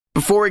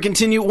Before we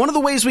continue, one of the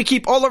ways we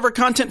keep all of our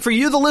content for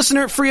you, the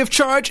listener, free of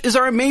charge is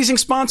our amazing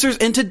sponsors,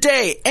 and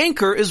today,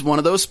 Anchor is one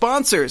of those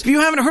sponsors. If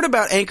you haven't heard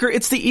about Anchor,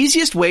 it's the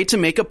easiest way to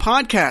make a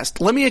podcast.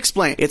 Let me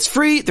explain. It's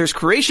free, there's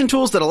creation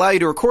tools that allow you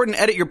to record and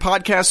edit your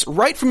podcasts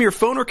right from your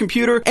phone or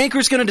computer.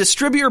 Anchor's going to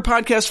distribute your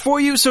podcast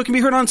for you so it can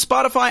be heard on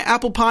Spotify,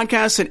 Apple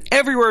Podcasts, and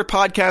everywhere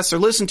podcasts are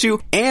listened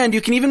to, and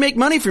you can even make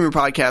money from your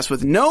podcast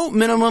with no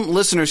minimum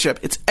listenership.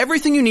 It's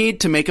everything you need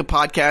to make a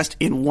podcast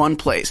in one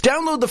place.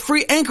 Download the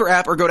free Anchor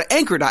app or go to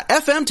anchor.fm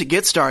to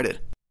get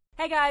started.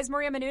 Hey guys,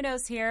 Maria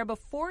Menounos here.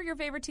 Before your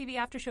favorite TV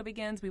after show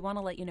begins, we want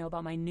to let you know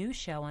about my new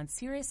show on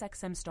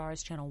SiriusXM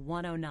Stars Channel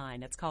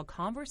 109. It's called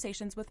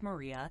Conversations with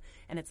Maria,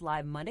 and it's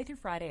live Monday through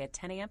Friday at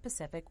 10 a.m.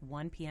 Pacific,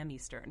 1 p.m.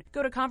 Eastern.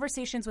 Go to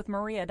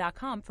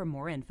conversationswithmaria.com for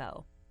more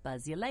info.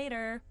 Buzz you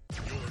later.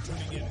 You're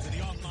tuning in to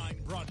the online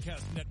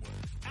broadcast network,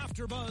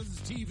 AfterBuzz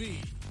TV.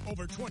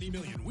 Over 20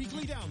 million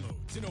weekly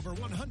downloads in over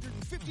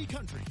 150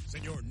 countries,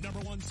 and your number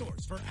one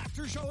source for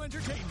after-show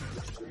entertainment.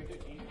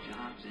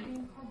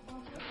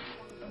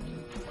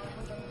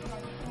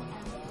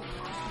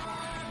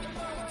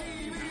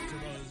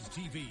 AfterBuzz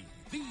TV,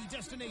 the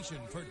destination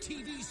for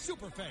TV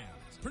superfans.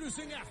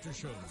 Producing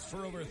aftershows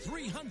for over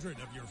 300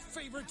 of your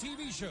favorite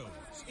TV shows,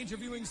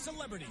 interviewing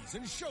celebrities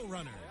and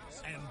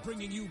showrunners, and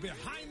bringing you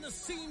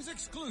behind-the-scenes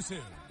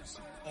exclusives.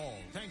 All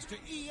thanks to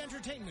E!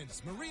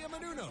 Entertainment's Maria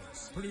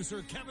Menounos,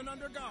 producer Kevin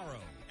Undergaro,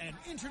 and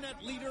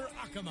internet leader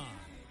Akamai.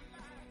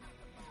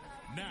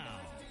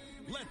 Now,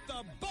 let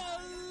the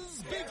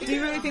buzz begin. Do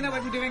you really think that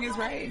what you're doing is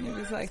right? And you're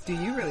just like, do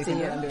you really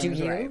think what I'm doing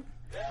is right?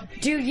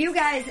 Do you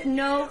guys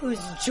know who's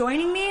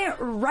joining me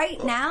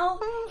right now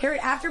here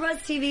at AfterBuzz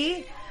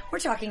TV? We're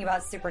talking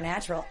about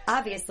Supernatural,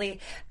 obviously,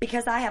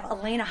 because I have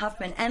Elena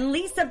Huffman and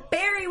Lisa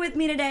Barry with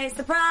me today.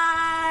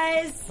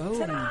 Surprise!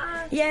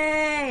 Ta-da!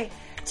 Yay!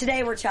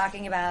 Today we're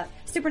talking about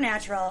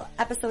Supernatural,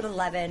 episode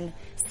 11,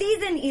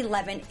 season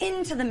 11,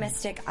 Into the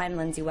Mystic. I'm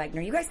Lindsay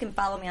Wegner. You guys can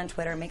follow me on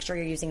Twitter. Make sure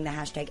you're using the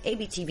hashtag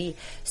ABTV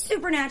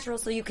Supernatural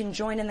so you can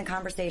join in the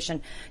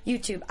conversation.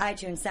 YouTube,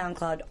 iTunes,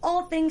 SoundCloud,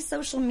 all things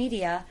social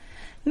media.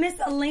 Miss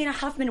Elena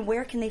Huffman,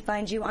 where can they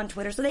find you on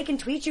Twitter so they can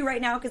tweet you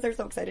right now because they're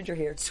so excited you're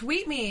here?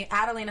 Tweet me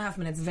at Elena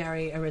Huffman. It's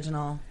very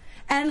original.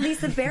 And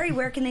Lisa Barry,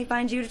 where can they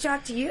find you to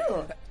talk to you?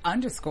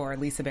 _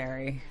 Lisa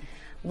Barry.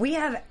 We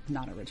have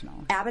not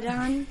original.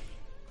 Abaddon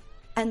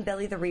and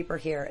Billy the Reaper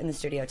here in the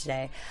studio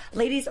today.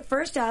 Ladies,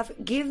 first off,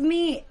 give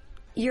me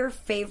your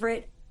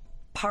favorite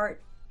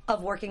part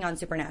of working on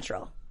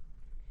Supernatural.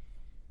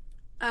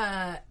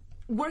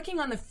 Working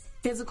on the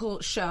physical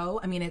show,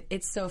 I mean,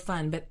 it's so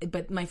fun,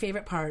 but my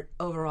favorite part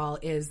overall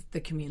is the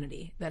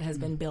community that has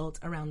been built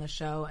around the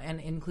show, and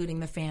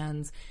including the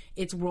fans.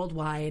 It's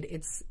worldwide.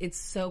 It's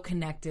so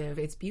connective.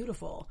 It's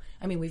beautiful.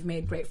 I mean, we've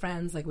made great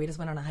friends. Like, we just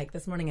went on a hike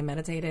this morning and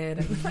meditated.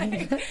 And,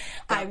 like,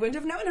 I wouldn't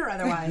have known her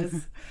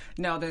otherwise.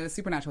 No, the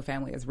Supernatural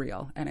family is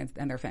real, and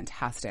they're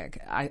fantastic.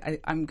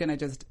 I'm gonna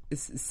just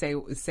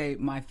say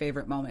my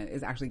favorite moment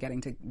is actually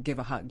getting to give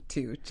a hug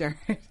to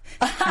Jared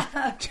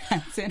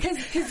Johnson,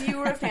 because you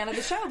were a fan of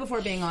the show before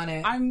being on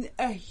it. I'm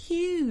a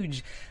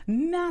huge,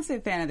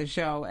 massive fan of the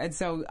show, and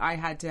so I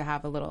had to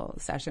have a little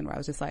session where I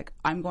was just like,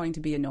 I'm going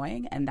to be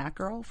annoying and that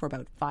girl for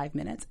about 5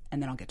 minutes,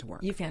 and then I'll get to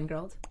work. You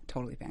fangirled?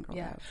 Totally fangirled.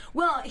 Yeah.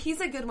 Well, he's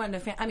a good one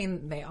to I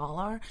mean, they all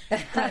are,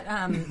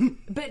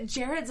 but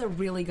Jared's a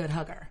really good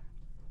hugger.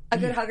 A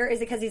good hugger? Is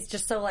it because he's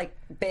just so, like,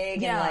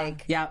 big and,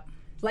 like... Yeah.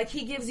 Like,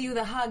 he gives you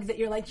the hug that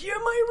you're like, yeah,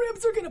 my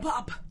ribs are gonna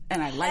pop.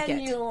 And I like it.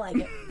 And you like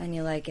it. And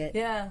you like it.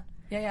 Yeah.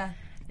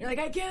 You're like,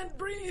 I can't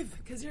breathe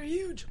because you're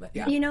huge. But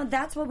yeah. You know,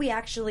 that's what we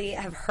actually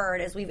have heard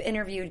as we've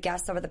interviewed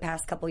guests over the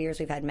past couple years.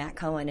 We've had Matt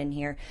Cohen in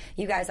here.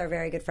 You guys are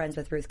very good friends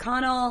with Ruth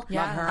Connell.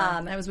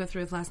 Yeah, I was with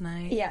Ruth last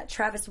night. Yeah,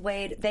 Travis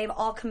Wade. They've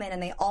all come in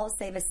and they all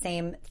say the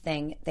same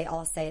thing. They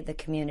all say the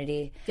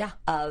community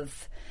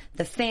of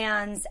the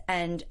fans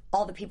and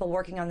all the people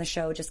working on the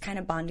show just kind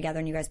of bond together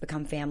and you guys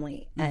become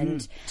family.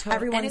 And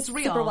everyone's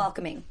super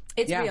welcoming.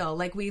 It's real.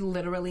 Like, we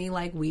literally,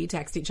 we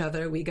text each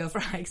other. We go for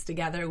hikes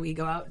together. We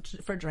go out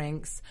for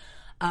drinks.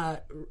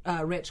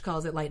 Rich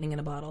calls it lightning in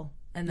a bottle.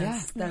 And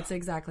that's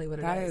exactly what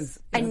it is.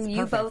 And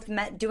you both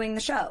met doing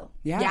the show.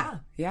 Yeah.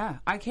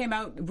 I came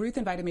out, Ruth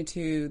invited me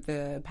to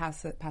the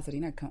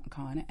Pasadena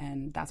con,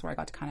 and that's where I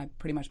got to kind of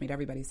pretty much meet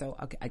everybody. So,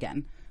 okay,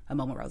 again, a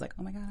moment where I was like,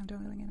 oh my God, I'm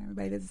totally getting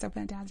everybody. This is so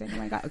fantastic. Oh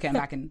my God. Okay, I'm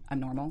back and I'm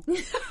normal.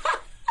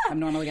 I'm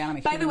normal again. I'm a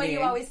human By the way, being.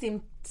 You always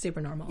seem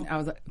super normal. I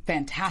was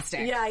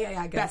fantastic.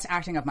 Yeah. Good. Best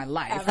acting of my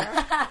life.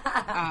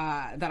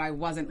 That I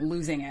wasn't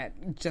losing it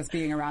just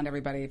being around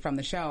everybody from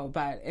the show.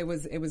 But it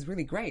was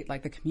really great.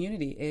 Like, the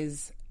community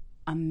is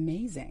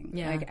amazing.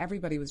 Yeah. Like,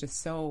 everybody was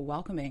just so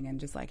welcoming and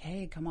just like,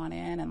 hey, come on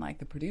in. And, like,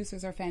 the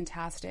producers are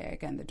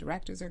fantastic and the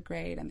directors are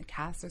great and the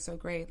casts are so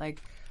great.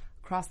 Like,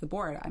 across the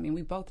board. I mean,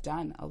 we've both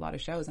done a lot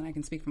of shows, and I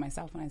can speak for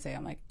myself when I say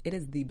I'm like, it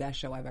is the best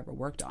show I've ever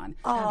worked on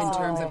in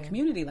terms of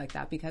community like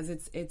that, because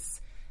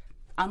it's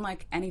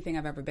unlike anything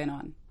I've ever been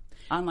on.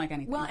 Unlike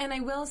anything. Well, and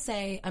I will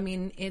say, I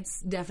mean,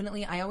 it's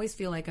definitely, I always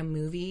feel like a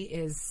movie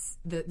is,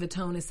 the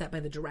tone is set by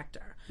the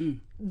director.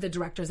 The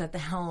director's at the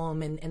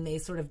helm, and they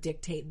sort of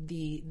dictate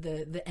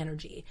the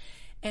energy.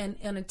 And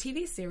in a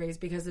TV series,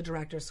 because the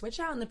directors switch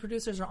out and the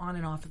producers are on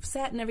and off of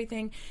set and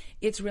everything,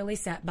 it's really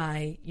set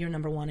by your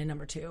number one and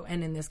number two.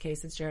 And in this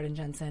case, it's Jared and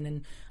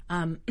Jensen.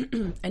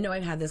 And I know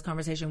I've had this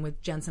conversation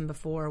with Jensen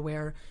before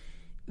where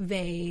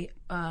they...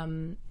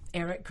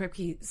 Eric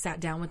Kripke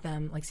sat down with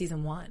them like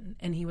season 1,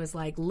 and he was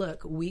like,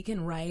 look, we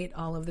can write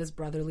all of this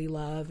brotherly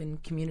love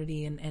and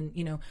community and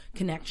you know,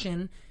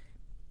 connection.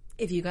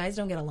 If you guys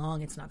don't get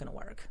along, it's not going to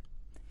work.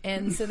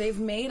 And so they've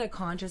made a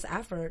conscious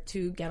effort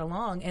to get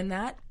along, and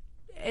that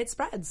it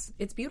spreads.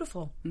 It's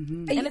beautiful.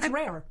 And it's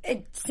rare.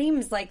 It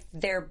seems like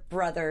they're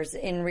brothers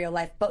in real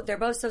life, but they're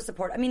both so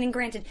supportive. I mean, and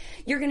granted,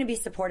 you're going to be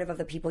supportive of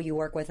the people you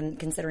work with, and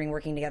considering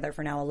working together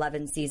for now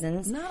 11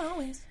 seasons. Not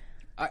always.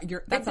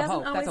 That's a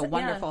hope. That's a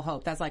wonderful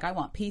hope. That's like, I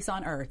want peace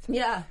on earth.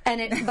 Yeah.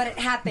 But it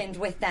happened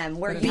with them.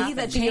 Where be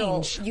the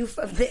change.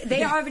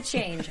 They are the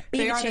change.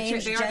 They are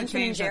the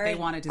change that they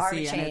wanted to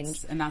see,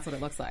 and that's what it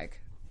looks like.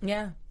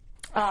 Yeah.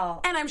 Oh.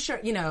 And I'm sure,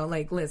 you know,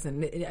 like,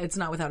 listen, it's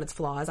not without its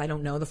flaws. I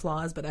don't know the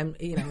flaws, but I'm,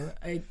 you know,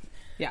 I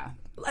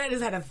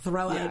just had to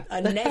throw out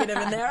a negative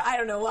in there. I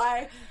don't know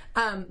why.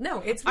 No,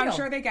 it's real. I'm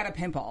sure they get a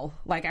pimple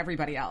like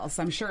everybody else.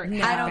 I'm sure.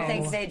 I don't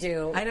think they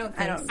do. I don't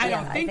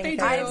think they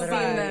do. I've seen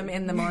them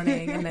in the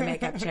morning in the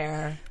makeup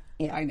chair.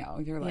 Yeah, I know.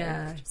 You're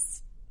like,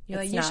 you're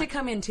like, you should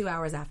come in 2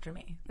 hours after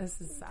me.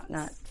 This is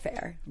not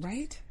fair,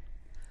 right?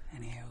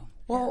 Anywho,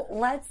 well,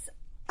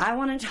 I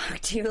want to talk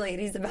to you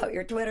ladies about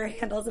your Twitter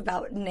handles,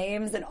 about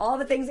names, and all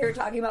the things we were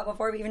talking about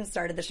before we even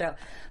started the show.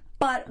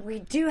 But we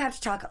do have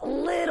to talk a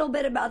little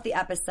bit about the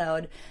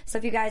episode. So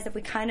if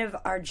we kind of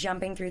are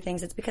jumping through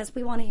things, it's because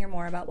we want to hear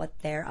more about what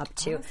they're up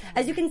to. Awesome.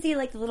 As you can see,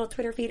 like the little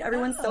Twitter feed,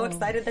 everyone's so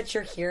excited that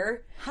you're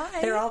here.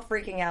 Hi. They're all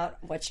freaking out,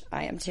 which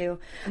I am too.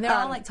 And they're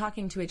all like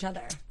talking to each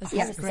other. This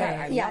is great.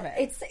 I love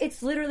it.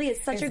 It's literally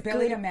such is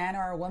Billy a man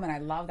or a woman? I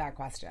love that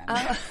question.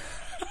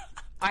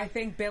 I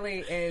think Billy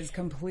is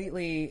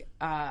completely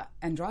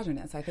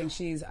androgynous. I think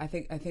she's an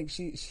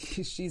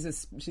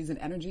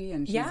energy,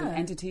 and she's an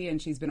entity, and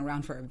she's been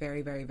around for a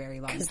very, very, very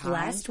long time.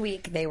 Last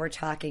week they were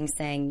talking,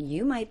 saying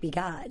you might be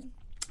God.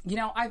 You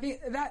know, I think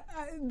that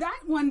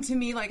one to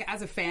me, like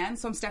as a fan,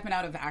 so I'm stepping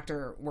out of the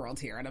actor world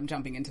here, and I'm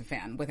jumping into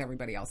fan with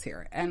everybody else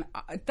here, and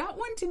that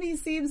one to me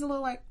seems a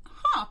little like,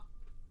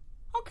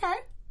 okay,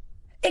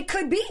 it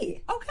could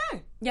be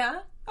okay, yeah.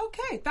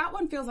 Okay, that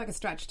one feels like a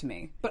stretch to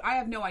me, but I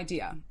have no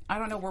idea. I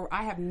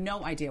have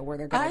no idea where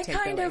they're going to take Billy.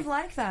 I kind of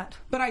like that.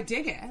 But I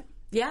dig it.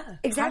 Yeah.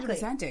 Exactly.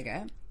 100% dig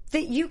it.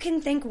 That you can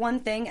think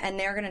one thing and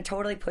they're going to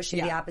totally push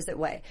you the opposite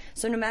way.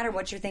 So no matter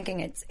what you're thinking,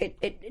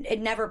 it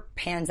never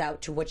pans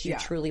out to what you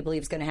truly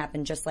believe is going to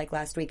happen, just like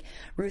last week.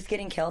 Ruth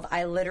getting killed,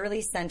 I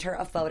literally sent her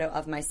a photo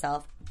of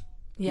myself.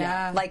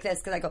 Yeah. Like this,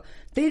 because I go,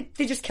 they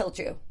just killed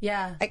you.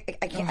 Yeah. I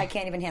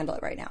can't even handle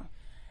it right now.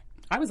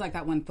 I was like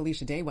that when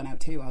Felicia Day went out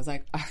too. I was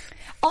like,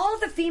 all of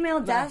the female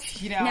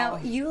deaths. You know, now,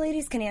 you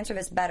ladies can answer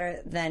this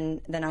better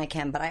than I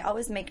can, but I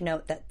always make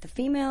note that the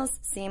females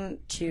seem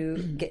to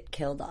get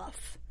killed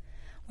off,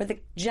 where the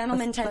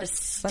gentlemen tend to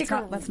stick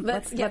around.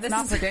 Let's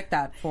not predict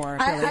that for Billy.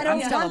 I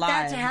don't still want alive.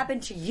 that to happen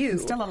to you. I'm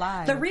still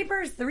alive. The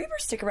Reapers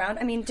stick around.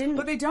 I mean,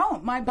 but they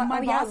don't. My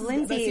boss,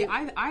 Lindsay. See,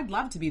 I'd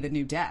love to be the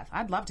new Death.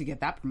 I'd love to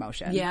get that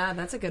promotion. Yeah,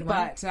 that's a good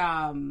one.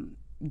 But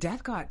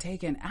Death got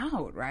taken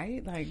out,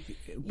 right? Like,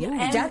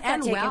 Death got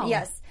taken. Well.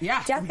 Yes,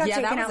 yeah, Death got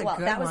taken out. Well,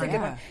 that was a good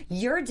one. Yeah.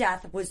 Your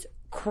death was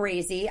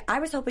crazy.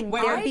 I was hoping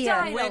there'd be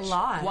a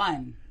lot.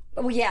 One.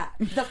 Oh yeah,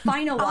 the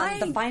final one,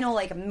 the final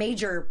like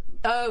major.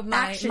 Oh,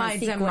 my sequence.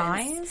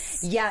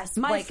 Demise? Yes.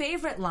 My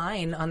favorite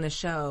line on the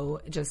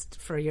show,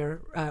 just for your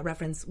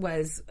reference,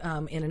 was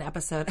in an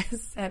episode. I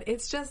said,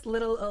 "It's just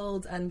little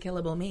old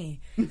unkillable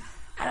me." And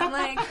I'm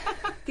like,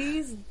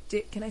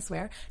 can I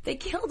swear? They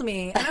killed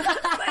me. And I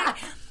was like,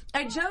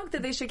 I joked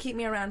that they should keep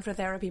me around for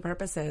therapy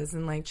purposes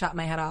and like chop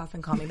my head off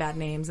and call me bad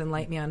names and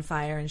light me on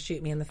fire and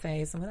shoot me in the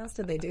face. And what else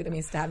did they do to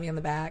me? Stab me in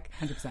the back.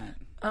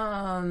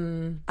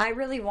 100%. I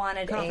really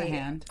wanted a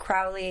hand.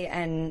 Crowley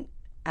and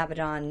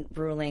Abaddon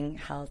ruling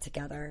hell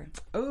together.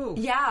 Ooh.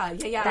 Yeah.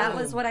 That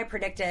was what I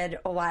predicted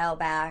a while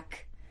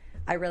back.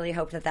 I really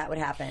hoped that would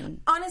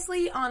happen.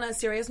 Honestly, on a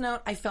serious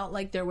note, I felt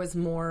like there was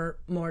more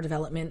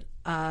development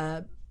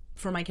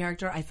for my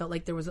character. I felt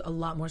like there was a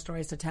lot more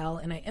stories to tell,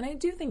 and I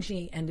do think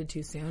she ended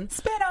too soon.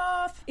 Spin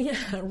off! Yeah,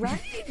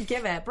 right?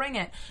 Give it. Bring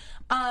it.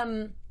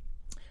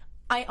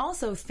 I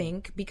also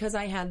think, because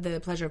I had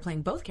the pleasure of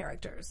playing both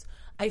characters,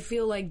 I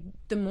feel like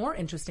the more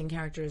interesting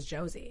character is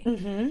Josie.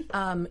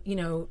 Mm-hmm. You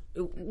know,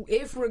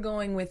 if we're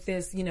going with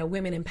this, you know,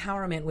 women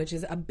empowerment, which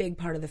is a big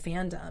part of the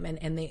fandom,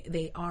 and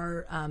they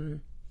are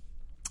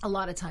a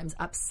lot of times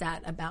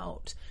upset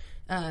about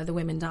the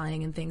women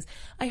dying and things.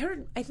 I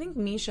think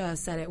Misha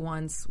said it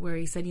once where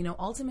he said, you know,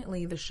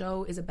 ultimately the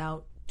show is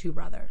about two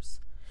brothers.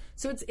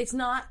 So it's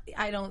not,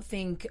 I don't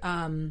think,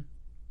 and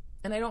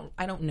I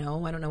don't know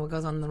what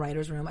goes on in the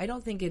writer's room. I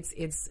don't think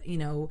it's, you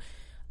know,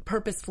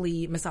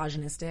 purposefully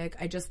misogynistic.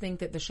 I just think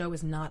that the show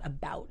is not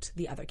about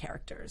the other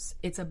characters.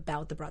 It's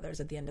about the brothers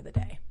at the end of the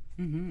day.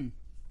 Mm-hmm.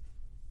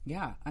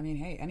 Yeah, I mean,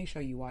 hey, any show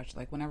you watch,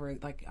 like whenever,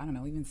 like, I don't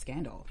know, even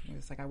Scandal.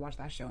 It's like I watch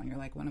that show and you're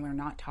like, when we're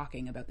not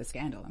talking about the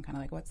scandal, I'm kind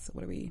of like,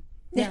 what are we...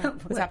 Yeah.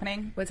 What's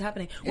happening? What's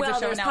happening? Is Well, the show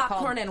there's now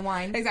popcorn called... and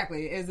wine.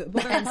 Exactly. And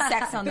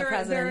sex on the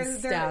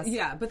president's desk.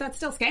 Yeah, but that's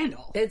still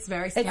scandal. It's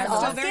very It's scandalous.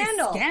 all still very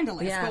scandal.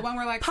 scandalous. Yeah. But when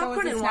we're like,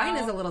 popcorn so is and this wine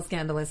now... is a little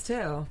scandalous too.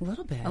 A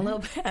little bit. A little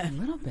bit. A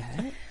little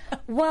bit.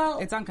 Well,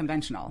 It's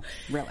unconventional,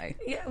 really.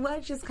 Yeah, well,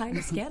 it's just kind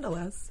of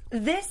scandalous.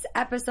 this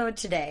episode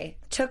today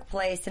took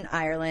place in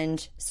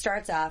Ireland.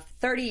 Starts off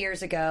 30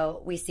 years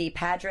ago. We see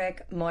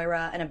Patrick,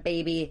 Moira, and a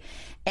baby,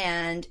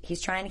 and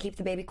he's trying to keep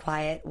the baby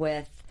quiet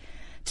with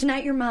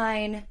 "Tonight You're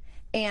Mine."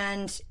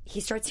 And he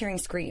starts hearing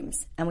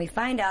screams, and we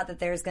find out that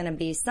there's going to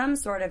be some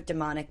sort of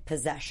demonic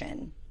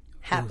possession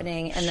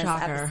happening in this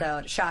shocker.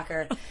 episode.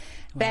 Shocker.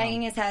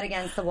 Banging his head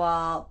against the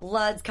wall,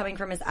 blood's coming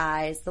from his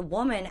eyes. The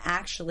woman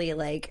actually,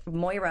 like,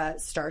 Moira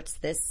starts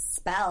this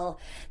spell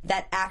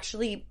that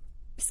actually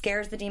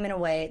scares the demon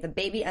away. The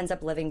baby ends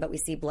up living, but we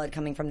see blood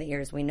coming from the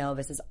ears. We know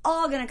this is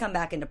all going to come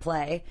back into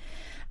play.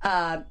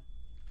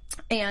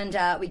 And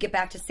we get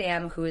back to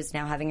Sam, who is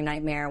now having a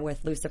nightmare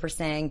with Lucifer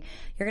saying,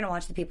 "You're going to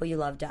watch the people you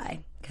love die."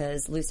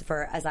 Because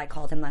Lucifer, as I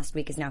called him last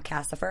week, is now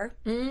Cassifer.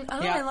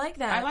 I like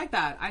that. I like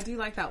that. I do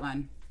like that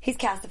one. He's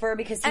Cassifer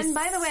because he's And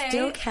by the way-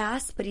 still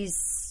Cass, but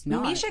he's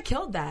not. Misha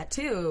killed that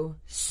too.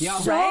 Yeah.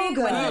 Right?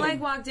 good. When he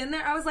like walked in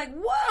there, I was like,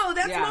 "Whoa,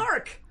 that's Yeah.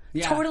 Mark."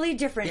 Yeah. totally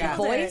different Yeah.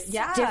 voice,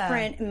 Yeah.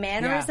 different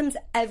mannerisms.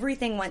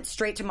 Everything went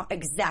straight to Mark.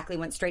 Exactly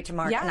went straight to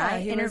Mark. Yeah, and I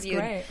he was interviewed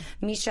great.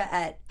 Misha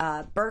at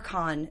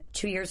BurCon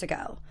 2 years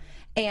ago,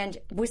 and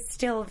was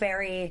still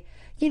very,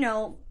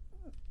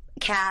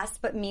 Cass,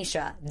 but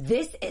Misha.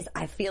 This is,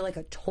 I feel like,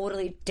 a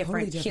totally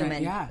different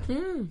human. Yeah.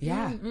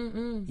 Yeah.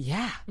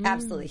 Yeah.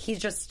 Absolutely. He's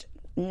just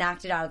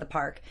knocked it out of the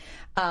park.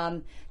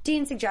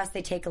 Dean suggests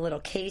they take a little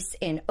case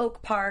in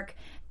Oak Park,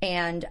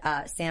 and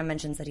Sam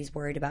mentions that he's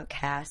worried about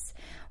Cass.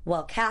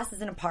 Well, Cass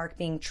is in a park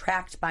being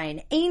tracked by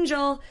an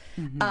angel.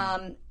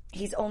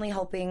 He's only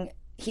hoping...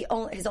 his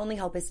only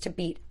hope is to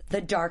beat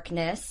the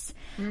darkness,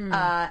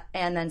 and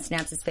then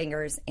snaps his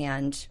fingers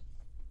and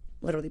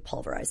literally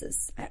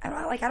pulverizes.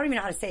 I don't even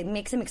know how to say it. It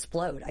makes him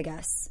explode, I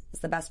guess, is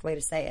the best way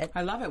to say it.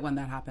 I love it when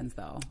that happens,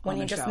 though. When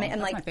on he the just show. and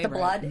That's like my the favorite.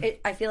 blood,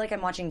 I feel like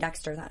I'm watching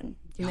Dexter then.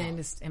 You may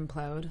just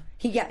implode.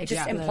 He just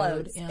Explode,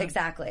 implodes. Yeah.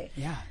 Exactly.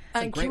 Yeah.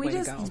 It's a great Can we way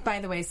just, to go. by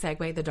the way,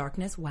 segue the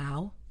darkness?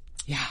 Wow.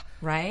 Yeah.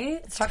 Right?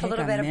 Let's talk a Take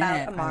little bit about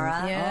minute.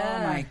 Amara. Yeah.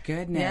 Oh, my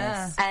goodness.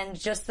 Yeah. And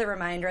just the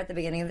reminder at the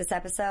beginning of this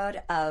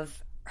episode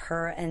of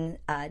her and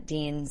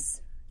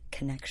Dean's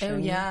connection. Oh,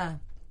 yeah.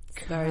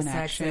 It's very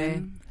sexy.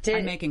 Connection.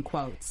 I'm making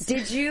quotes.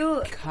 Did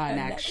you...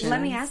 Connection.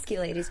 Let me ask you,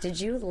 ladies, did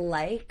you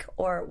like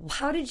or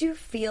how did you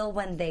feel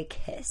when they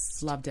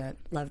kissed? Loved it.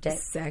 Loved it.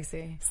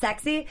 Sexy.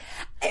 Sexy?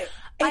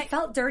 It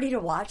felt dirty to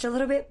watch a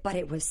little bit, but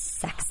it was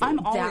sexy. I'm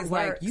That always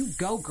like, works. you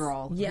go,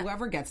 girl. Yeah.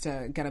 Whoever gets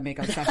to get a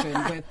makeup session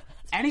with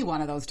any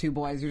one of those two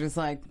boys, you're just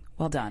like,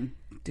 well done.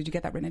 Did you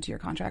get that written into your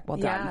contract? Well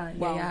done.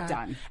 Well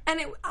done.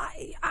 And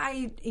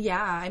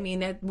I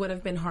mean, it would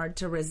have been hard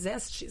to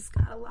resist. She's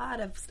got a lot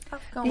of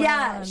stuff going on.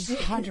 Yeah,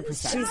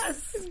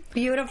 100%. she's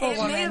beautiful It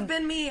woman. may have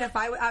been me if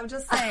I'm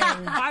just saying.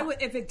 I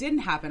would, if it didn't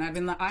happen,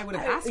 I would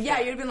have asked. Yeah,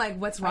 for it. you'd been like,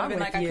 "What's I'd wrong have been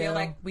with like, you?" I feel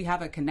like we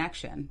have a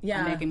connection. Yeah.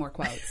 I'm making more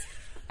quotes.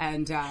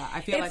 And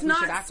I feel like It's we should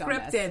not act on this.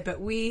 scripted, but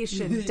we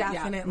should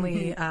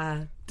definitely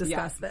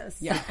discuss this.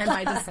 Yeah. And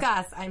by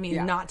discuss, I mean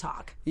Yeah. not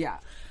talk. Yeah.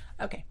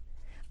 Okay.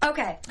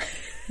 Okay.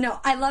 No,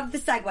 I love the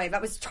segue.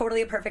 That was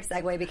totally a perfect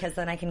segue because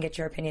then I can get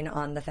your opinion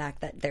on the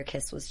fact that their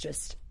kiss was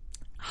just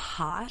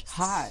Hot.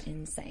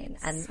 insane.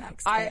 And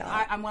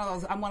I'm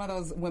one of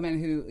those women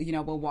who,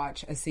 will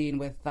watch a scene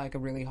with like a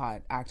really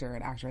hot actor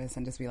and actress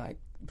and just be like,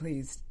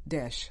 please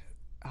dish.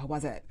 How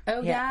was it?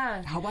 Oh,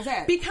 yeah. How was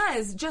it?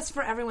 Because, just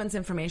for everyone's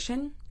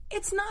information,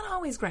 it's not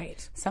always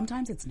great.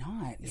 Sometimes it's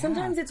not. Yeah.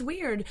 Sometimes it's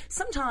weird.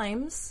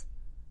 Sometimes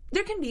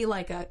there can be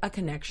like a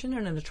connection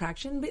and an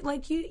attraction, but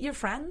like you're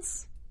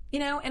friends,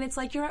 and it's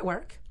like you're at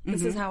work.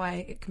 This is how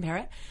I compare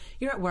it.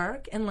 You're at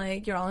work and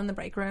like you're all in the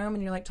break room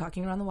and you're like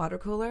talking around the water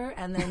cooler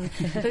and then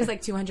there's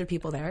like 200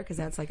 people there because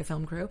that's like a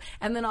film crew.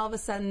 And then all of a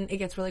sudden it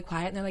gets really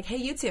quiet and they're like, "Hey,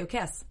 you two,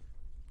 kiss."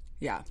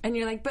 Yeah. And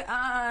you're like, "But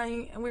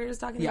we were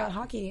just talking about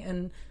hockey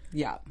and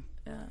Yeah.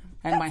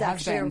 And my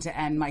That's husband actually-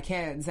 and my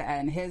kids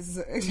and his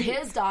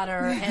daughter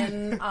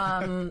and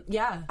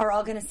are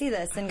all going to see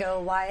this and go,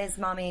 why is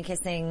mommy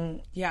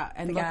kissing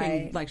and the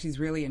looking guy? like she's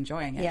really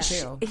enjoying it Yeah.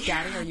 too.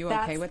 Daddy, are you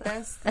okay with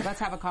this? Let's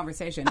have a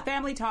conversation.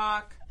 Family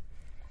talk.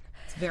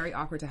 It's very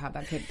awkward to have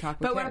that kid talk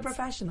with but kids. we're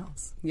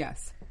professionals.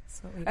 Yes.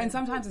 That's what we do. And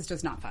sometimes it's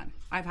just not fun.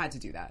 I've had to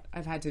do that.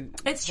 I've had to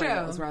It's play true.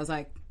 those where I was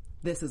like,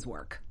 this is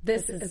work.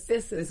 This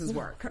is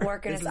work.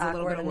 Work and it's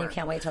awkward and you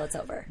can't wait till it's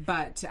over.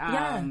 But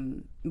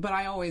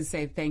I always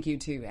say thank you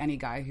to any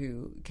guy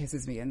who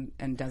kisses me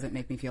and doesn't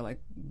make me feel like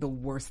the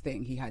worst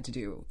thing he had to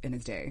do in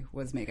his day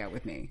was make out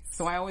with me.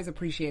 So I always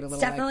appreciate a little.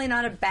 It's definitely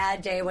not a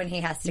bad day when he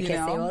has to kiss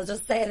you. We'll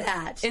just say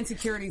that.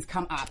 Insecurities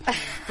come up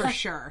for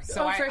sure.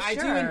 So I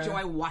do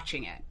enjoy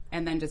watching it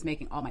and then just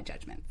making all my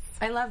judgments.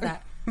 I love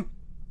that.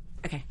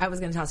 Okay, I was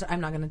going to tell her. I'm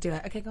not going to do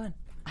that. Okay, go on.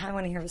 I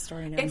want to hear the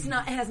story now. It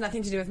has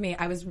nothing to do with me.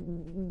 I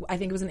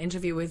think it was an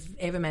interview with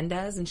Eva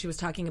Mendes, and she was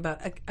talking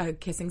about a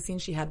kissing scene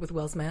she had with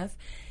Will Smith.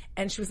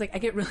 And she was like, I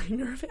get really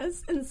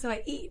nervous, and so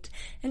I eat.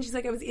 And she's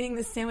like, I was eating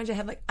this sandwich. I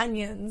had like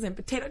onions and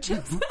potato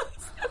chips.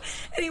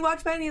 And he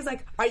walked by and he was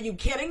like, are you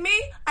kidding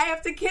me? I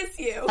have to kiss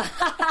you.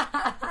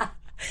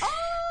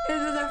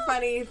 This is a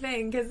funny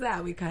thing because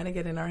we kind of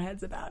get in our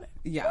heads about it.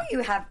 Yeah. Well,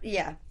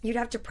 you'd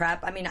have to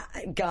prep. I mean,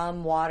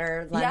 gum,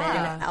 water,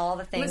 lemon, all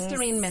the things.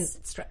 Listerine mint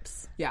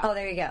strips. Yeah. Oh,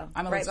 there you go.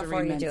 I'm a right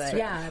before you do it.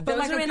 Yeah, but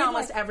those are in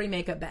almost every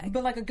makeup bag.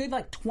 But like a good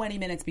 20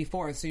 minutes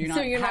before, so you're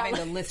not having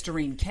the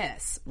Listerine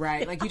kiss,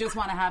 right? Like you just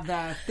want to have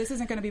this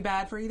isn't going to be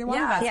bad for either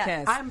one of us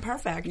kiss. I'm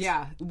perfect.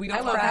 Yeah, we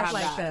don't want to have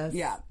like that. this.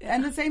 Yeah,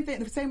 and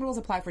the same rules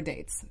apply for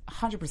dates,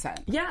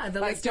 100%. Yeah,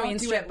 the Listerine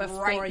strip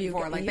before you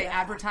get, they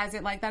advertise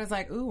it like that. It's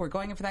like, ooh, we're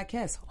going in for that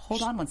kiss.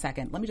 Hold on one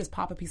second. Let me just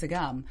pop a piece of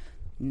gum.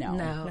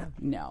 No.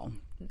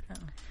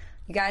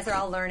 You guys are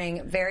all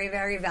learning very,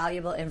 very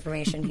valuable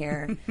information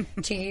here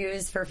to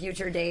use for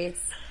future dates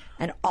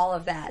and all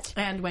of that.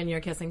 And when you're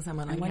kissing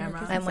someone on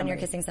camera. And when you're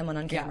kissing someone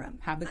on camera.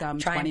 Yeah, have the gum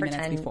 20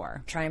 minutes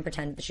before. Try and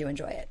pretend that you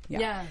enjoy it.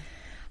 Yeah.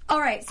 All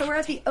right, so we're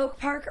at the Oak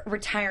Park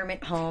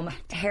retirement home.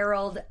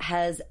 Harold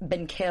has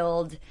been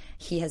killed.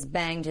 He has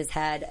banged his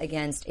head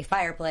against a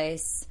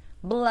fireplace.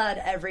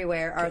 Blood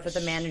everywhere. Arthur,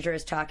 the manager,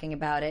 is talking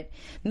about it.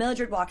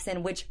 Mildred walks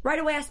in, which right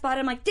away I spotted.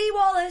 I'm like, D.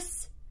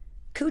 Wallace!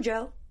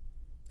 Cujo.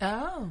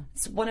 Oh.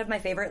 It's one of my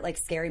favorite,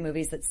 scary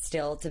movies that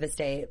still, to this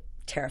day,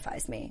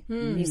 terrifies me.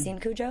 Have you seen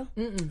Cujo?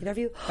 Either of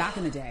you? Back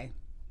in the day.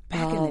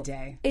 In the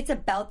day. It's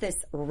about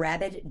this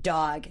rabid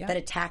dog that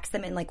attacks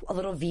them in, a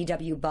little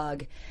VW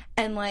bug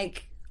and,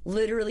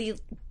 literally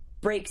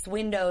breaks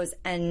windows,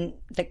 and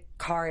the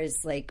car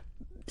is,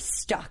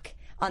 stuck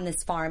on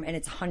this farm, and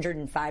it's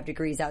 105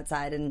 degrees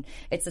outside, and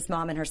it's this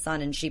mom and her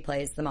son, and she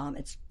plays the mom.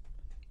 It's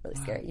really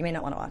scary. You may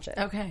not want to watch it.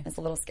 Okay. It's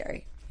a little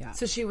scary. Yeah.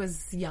 So she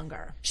was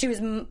younger. She was,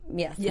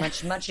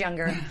 much, much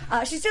younger.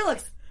 She still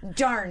looks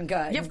darn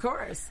good. Yeah, of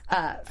course.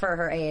 For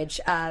her age.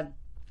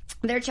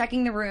 They're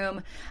checking the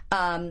room.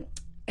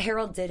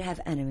 Harold did have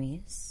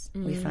enemies,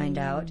 we find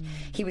out.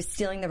 He was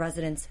stealing the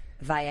residents'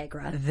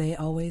 Viagra. They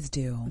always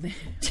do.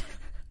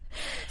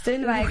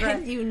 Stealing the Viagra.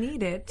 When you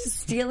need it.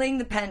 Stealing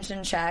the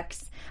pension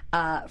checks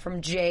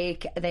from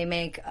Jake. They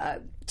make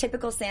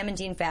typical Sam and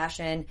Dean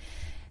fashion.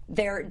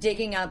 They're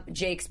digging up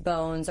Jake's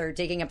bones, or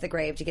digging up the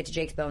grave to get to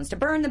Jake's bones to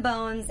burn the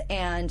bones,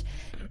 and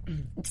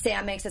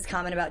Sam makes this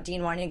comment about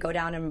Dean wanting to go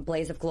down in a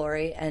blaze of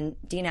glory, and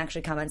Dean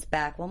actually comments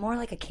back, well, more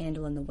like a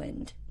candle in the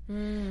wind.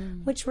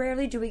 Which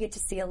rarely do we get to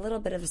see a little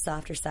bit of a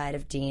softer side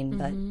of Dean,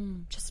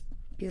 but just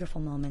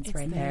beautiful moments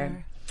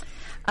there.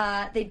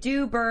 They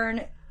do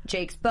burn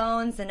Jake's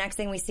bones. The next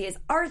thing we see is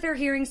Arthur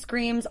hearing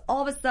screams.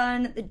 All of a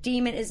sudden, the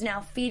demon is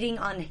now feeding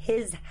on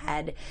his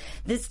head.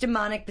 This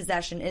demonic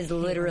possession is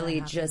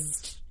literally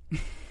just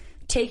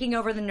taking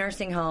over the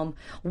nursing home,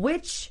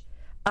 which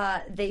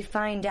they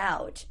find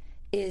out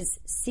is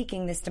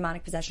seeking, this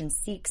demonic possession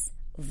seeks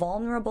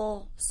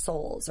vulnerable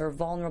souls or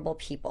vulnerable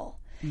people.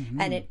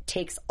 And it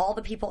takes all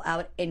the people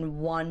out in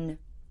one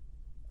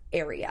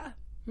area.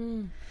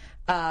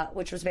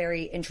 Which was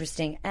very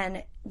interesting.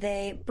 And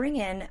they bring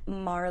in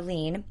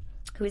Marlene,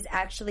 who is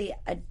actually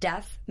a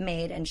deaf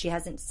maid, and she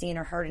hasn't seen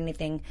or heard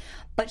anything,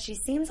 but she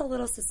seems a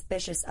little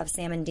suspicious of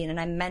Sam and Dean.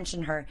 And I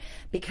mention her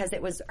because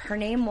her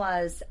name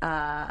was,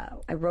 I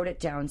wrote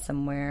it down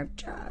somewhere,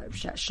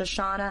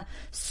 Shoshana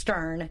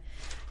Stern.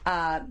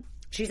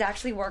 She's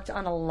actually worked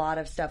on a lot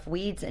of stuff,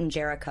 Weeds and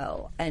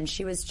Jericho, and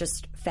she was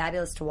just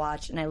fabulous to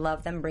watch, and I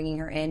love them bringing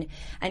her in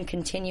and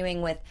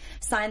continuing with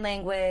sign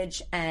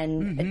language,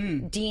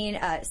 and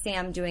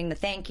Sam doing the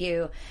thank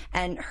you,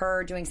 and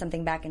her doing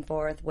something back and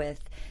forth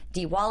with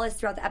Dee Wallace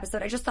throughout the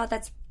episode. I just thought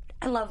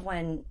I love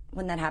when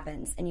that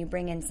happens, and you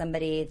bring in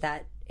somebody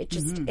that it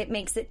just, it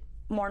makes it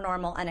more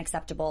normal and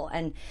acceptable,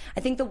 and I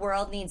think the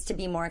world needs to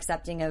be more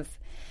accepting of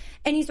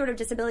any sort of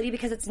disability,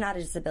 because it's not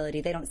a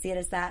disability. They don't see it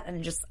as that.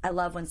 And I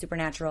love when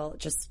Supernatural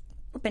just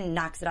flippin'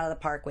 knocks it out of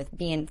the park with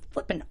being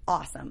flippin'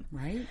 awesome.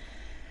 Right.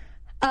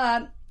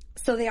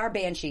 So they are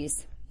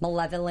banshees.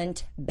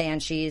 Malevolent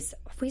banshees.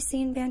 Have we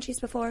seen banshees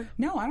before?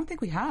 No, I don't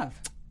think we have.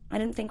 I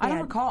didn't think we had. I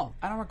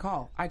don't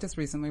recall. I just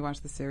recently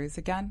watched the series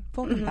again,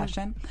 full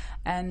confession,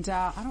 and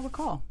I don't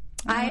recall.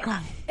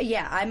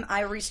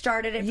 I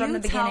restarted it from the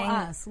beginning. Tell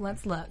us.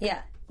 Let's look.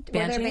 Yeah.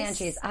 Were there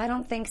banshees? I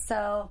don't think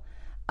so.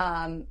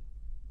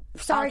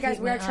 Sorry, guys,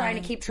 we're trying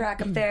to keep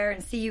track up there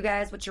and see you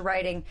guys, what you're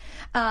writing.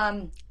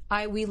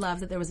 We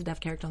love that there was a deaf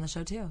character on the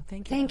show, too.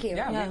 Thank you. Thank you.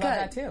 Yeah, we love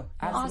that, too.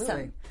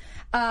 Absolutely.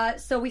 Awesome.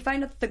 So we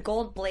find out that the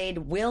gold blade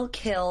will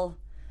kill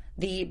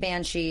the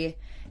Banshee,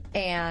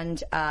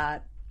 and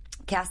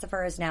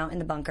Cassifer is now in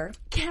the bunker.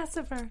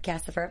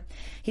 Cassifer.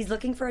 He's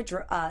looking for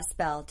a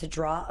spell to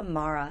draw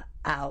Amara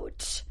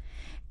out.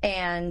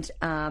 And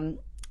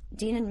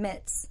Dean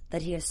admits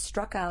that he has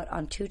struck out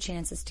on 2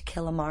 chances to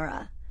kill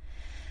Amara.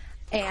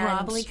 And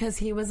Probably because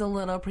he was a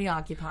little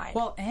preoccupied.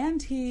 Well,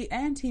 and he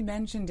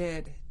mentioned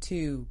it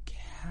to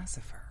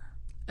Cassifer.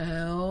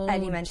 Oh,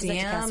 and he mentions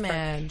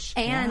damage. It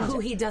to Cassifer. And who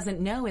he doesn't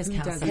know is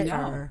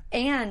Cassifer.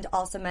 And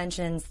also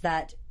mentions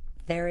that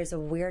there is a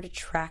weird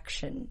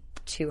attraction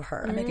to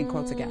her. I'm making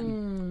quotes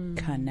again.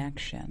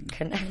 Connection.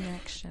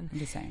 Connection. I'm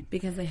just saying.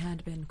 Because they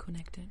had been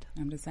connected.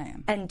 I'm just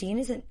saying. And Dean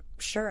isn't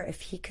sure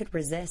if he could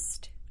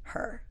resist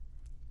her.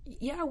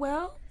 Yeah,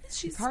 well,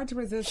 she's hard to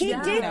resist. He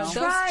did try.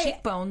 Those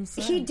cheekbones.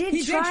 He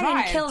did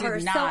try and kill her.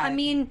 So, I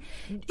mean...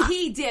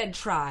 He did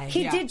try.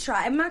 He did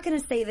try. I'm not going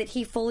to say that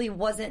he fully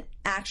wasn't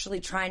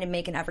actually trying to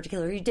make an effort to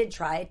kill her. He did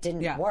try. It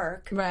didn't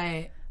work.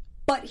 Right.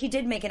 But he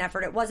did make an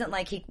effort. It wasn't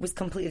like he was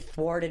completely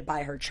thwarted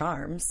by her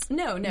charms.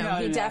 No.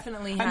 He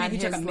definitely had he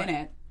took a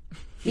minute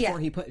before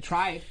he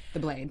tried the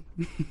blade.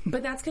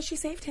 But that's because she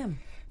saved him.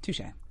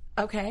 Touche.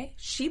 Okay.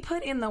 She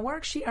put in the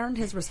work. She earned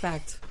his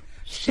respect.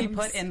 She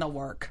put in the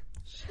work.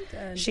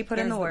 She put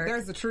in the work.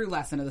 There's the true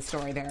lesson of the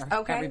story there,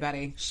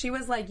 everybody. She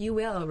was like, you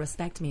will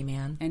respect me,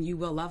 man. And you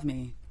will love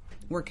me.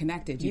 We're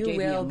connected. You gave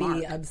will me a mark.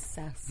 be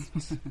obsessed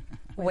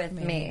with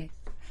me.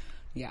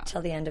 Yeah.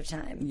 Till the end of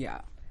time.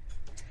 Yeah.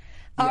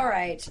 All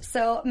right.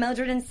 So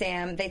Mildred and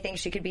Sam, they think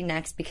she could be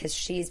next because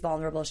she's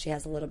vulnerable. She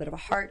has a little bit of a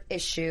heart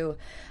issue.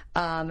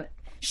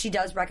 She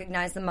does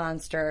recognize the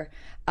monster.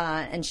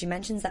 And she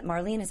mentions that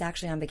Marlene is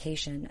actually on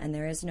vacation and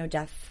there is no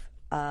deaf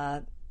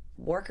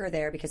worker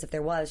there, because if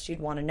there was,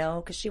 she'd want to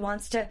know, because she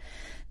wants to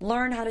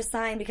learn how to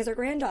sign because her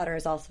granddaughter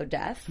is also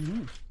deaf.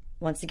 Mm-hmm.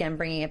 Once again,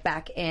 bringing it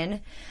back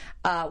in.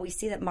 We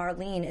see that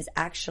Marlene is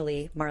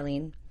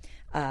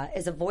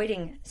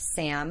avoiding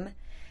Sam,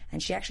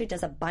 and she actually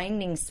does a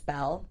binding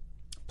spell,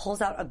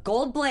 pulls out a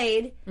gold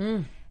blade,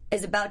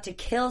 is about to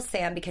kill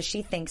Sam because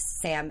she thinks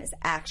Sam is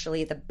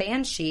actually the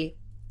Banshee.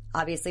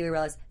 Obviously, we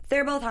realize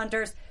they're both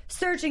hunters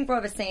searching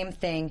for the same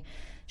thing.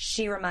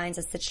 She reminds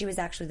us that she was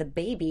actually the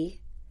baby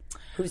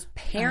whose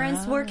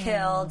parents were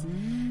killed.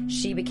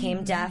 She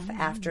became deaf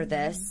after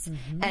this,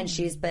 and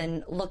she's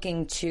been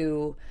looking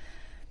to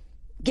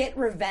get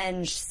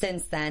revenge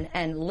since then.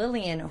 And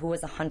Lillian, who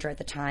was a hunter at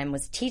the time,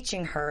 was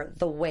teaching her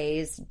the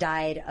ways,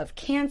 died of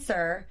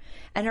cancer,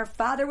 and her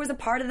father was a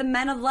part of the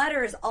Men of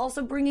Letters,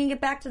 also bringing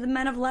it back to the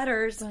Men of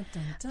Letters. Dun,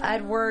 dun, dun.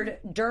 Edward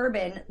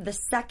Durbin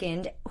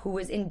II, who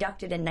was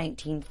inducted in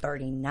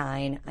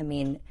 1939. I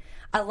mean,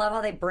 I love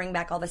how they bring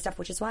back all this stuff,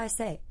 which is why I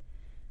say,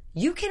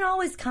 you can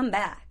always come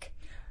back,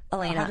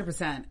 Elena.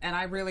 100%. And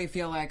I really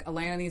feel like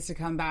Elena needs to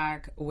come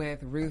back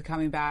with Ruth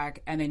coming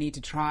back, and they need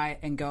to try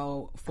and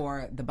go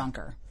for the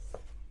bunker.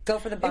 Go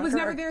for the bunker? It was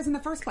never theirs in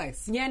the first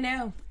place. Yeah,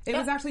 no. It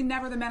was actually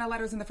never the Men of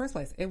Letters in the first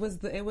place. It was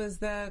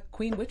the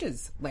Queen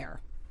Witch's lair.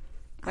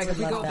 Like, if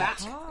we go back,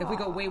 if we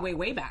go way, way,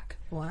 way back.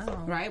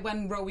 Wow. Right?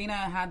 When Rowena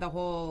had the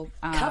whole...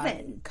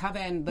 Coven.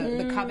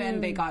 The Coven,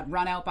 they got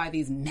run out by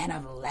these Men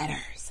of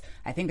Letters.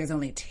 I think there's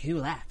only 2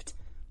 left.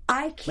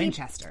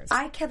 Winchesters.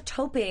 I kept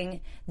hoping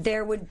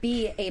there would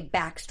be a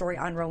backstory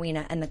on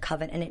Rowena and the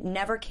Coven, and it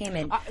never came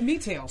in. Me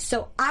too.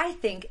 So I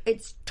think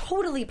it's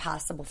totally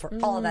possible for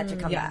all of that to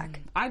come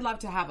back. I'd love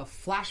to have a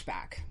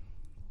flashback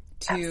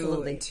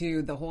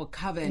to the whole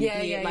Coven.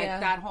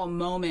 That whole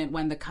moment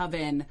when the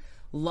Coven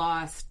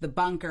lost the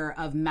bunker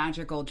of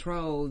magical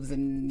troves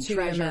and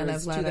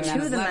treasures to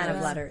the Men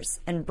of Letters,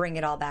 and bring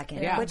it all back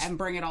in. Yeah, and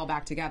bring it all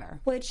back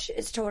together. Which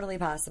is totally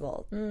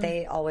possible.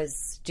 They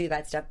always do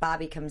that stuff.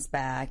 Bobby comes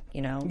back,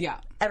 Yeah.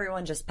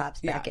 Everyone just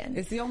pops back in.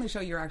 It's the only show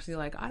you're actually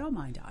like, I don't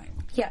mind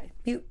dying. Yeah,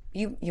 you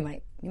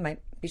might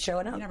be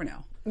showing up. You never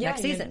know.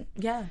 Next season.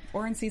 Yeah.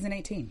 Or in season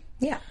 18.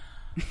 Yeah.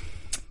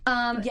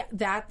 Yeah,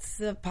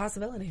 that's a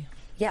possibility.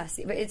 Yes,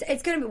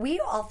 it's going to be. We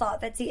all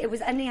thought that it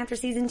was ending after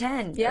season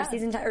 10. Yeah.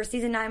 Or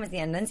season 9 was the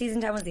end. Then season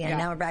 10 was the end. Yeah.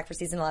 Now we're back for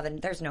season 11.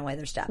 There's no way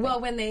they're stopping. Well,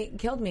 when they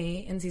killed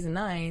me in season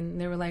 9,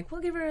 they were like,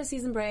 we'll give her a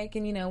season break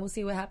and, we'll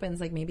see what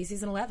happens. Like, maybe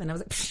season 11. I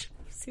was like, psh,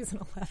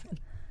 season 11.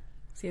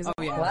 Season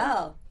 11.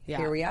 Well,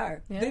 here we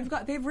are. Yeah.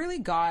 They've really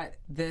got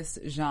this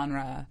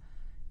genre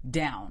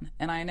down.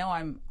 And I know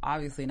I'm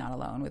obviously not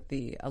alone with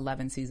the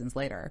 11 seasons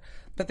later,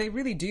 but they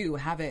really do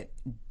have it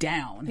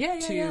down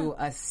to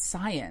a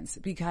science,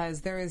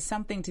 because there is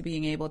something to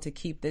being able to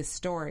keep this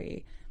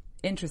story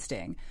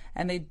interesting.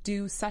 And they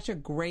do such a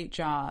great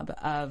job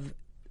of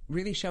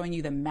really showing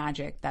you the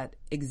magic that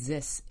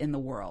exists in the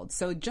world.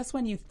 So just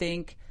when you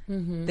think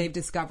they've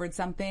discovered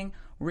something,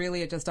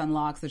 really it just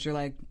unlocks that you're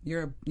like,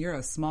 you're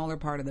a smaller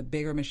part of the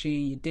bigger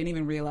machine. You didn't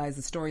even realize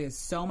the story is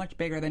so much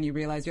bigger than you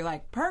realize. You're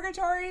like,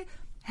 purgatory?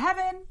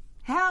 Heaven?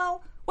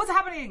 Hell? What's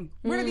happening?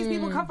 Where did these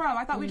people come from?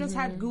 I thought we just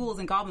had ghouls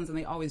and goblins, and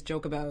they always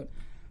joke about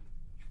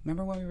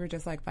remember when we were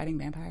just like fighting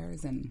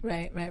vampires and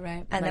Right. And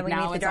like then we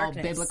now meet the it's darkness.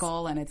 all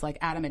biblical and it's like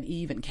Adam and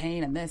Eve and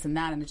Cain and this and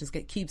that and it just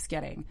keeps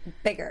getting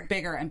bigger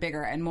and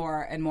bigger and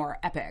more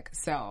epic.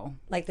 So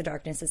like the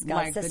darkness is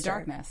God's sister. the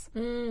darkness.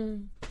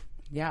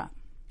 Yeah.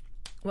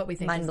 What we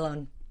think Mind is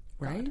blown.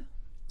 Right?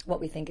 What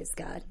we think is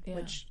God,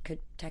 which could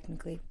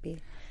technically be.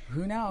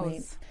 Who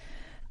knows?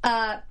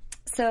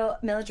 So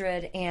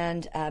Mildred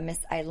and Miss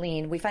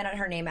Eileen, we find out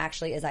her name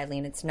actually is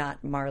Eileen. It's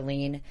not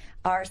Marlene.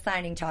 Are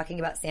signing, talking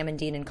about Sam and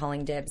Dean and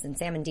calling dibs. And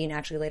Sam and Dean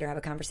actually later have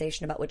a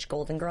conversation about which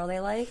Golden Girl they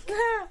like.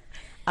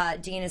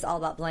 Dean is all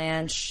about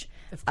Blanche.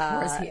 Of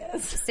course he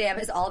is. Sam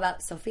is all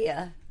about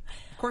Sophia.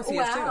 Of course he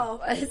is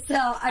too. So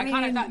I mean,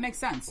 kind of that makes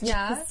sense.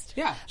 Yeah.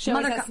 Yeah. She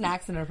always has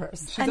snacks in her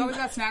purse. She's always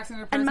got snacks in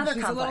her purse. and And mother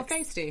she's a little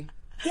complex. feisty.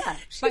 Yeah.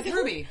 Like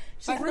Ruby.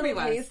 Like a Ruby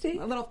little was. pasty?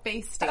 A little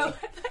feisty.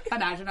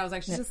 Imagine. I was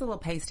like, she's just a little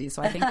pasty.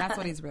 So I think that's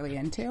what he's really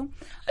into.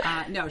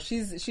 No,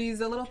 she's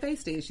a little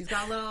feisty. She's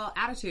got a little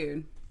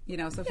attitude. You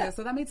know, Sophia.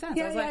 So that made sense.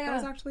 I was like, that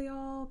was actually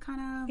all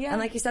kind of... And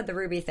like you said, the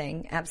Ruby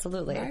thing.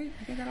 Absolutely. Right?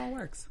 I think it all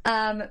works.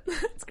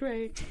 It's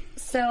great.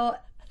 So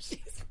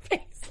She's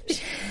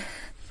pasty.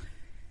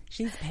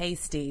 She's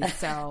pasty.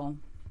 So,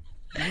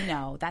 you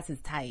know, that's his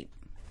type.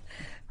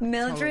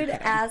 Mildred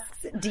Totally.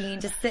 asks Dean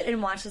to sit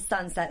and watch the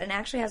sunset and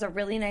actually has a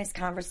really nice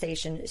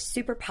conversation,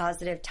 super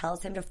positive,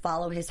 tells him to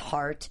follow his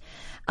heart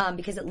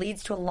because it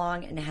leads to a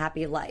long and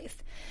happy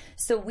life.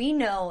 So we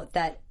know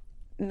that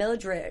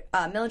Mildred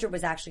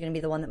was actually going to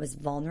be the one that was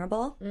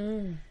vulnerable.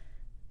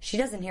 She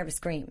doesn't hear the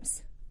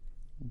screams.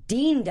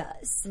 Dean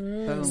does.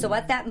 So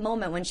at that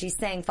moment when she's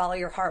saying, follow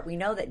your heart, we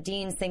know that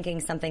Dean's thinking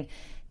something.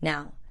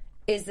 Now,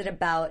 is it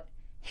about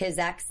his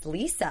ex,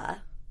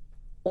 Lisa,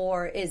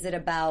 or is it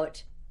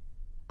about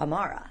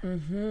Amara?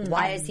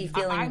 Why is he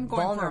feeling I'm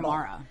going vulnerable? for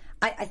Amara.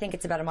 I think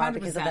it's about Amara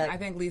because of 100%. the I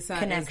think Lisa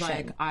connection.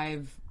 is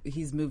like,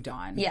 he's moved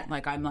on. Yeah.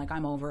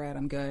 I'm over it.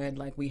 I'm good.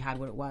 Like, we had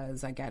what it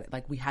was. I get it.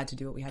 Like, we had to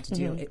do what we had to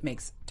do. It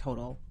makes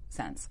total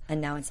sense. And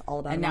now it's all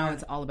about And Amara. now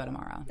it's all about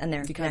Amara. And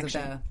their because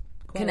connection. of the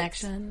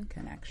quotes.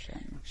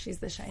 Connection. She's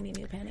the shiny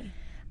new penny.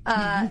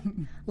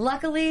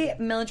 Luckily,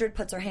 Mildred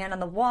puts her hand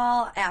on the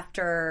wall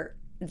after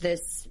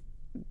this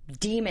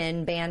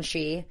demon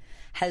banshee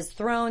has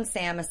thrown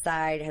Sam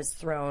aside, has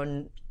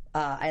thrown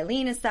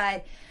Eileen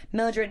aside.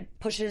 Mildred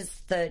pushes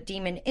the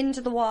demon into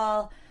the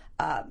wall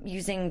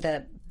using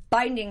the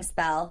binding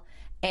spell,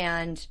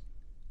 and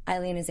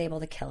Eileen is able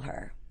to kill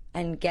her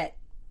and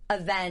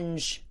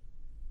avenge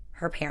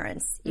her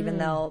parents, even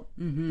though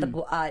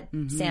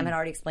Sam had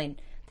already explained,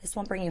 this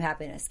won't bring you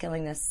happiness.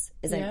 Killing this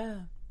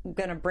isn't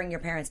going to bring your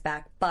parents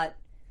back, but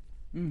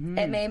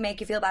it may make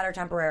you feel better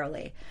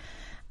temporarily.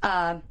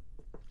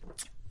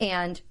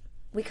 And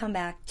we come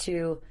back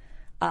to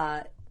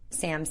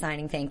Sam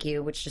signing thank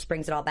you, which just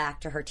brings it all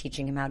back to her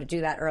teaching him how to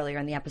do that earlier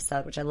in the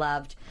episode, which I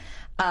loved.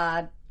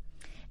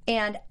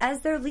 And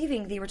as they're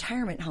leaving the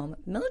retirement home,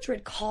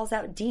 Mildred calls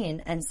out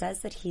Dean and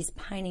says that he's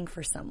pining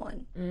for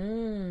someone.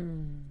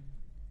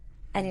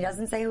 And he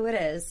doesn't say who it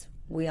is.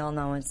 We all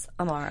know it's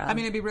Amara. I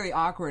mean, it'd be really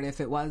awkward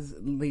if it was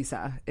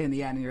Lisa in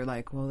the end, and you're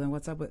like, well, then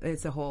what's up with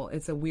it's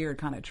a weird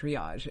kind of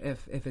triage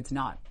if it's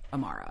not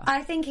Amara.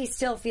 I think he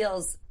still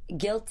feels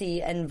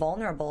guilty and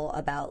vulnerable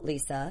about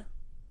Lisa,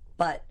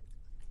 but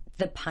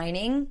the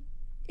pining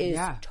is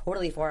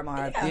totally for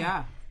Amara.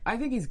 Yeah. I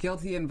think he's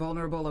guilty and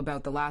vulnerable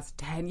about the last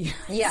 10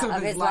 years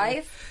of his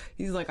life.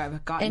 He's like,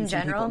 I've gotten in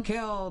some general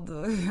people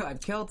killed.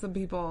 I've killed some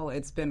people.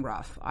 It's been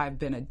rough. I've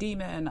been a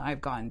demon. I've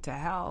gone to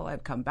hell.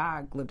 I've come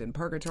back, lived in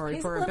purgatory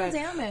for a bit.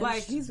 Damaged.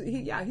 Like he's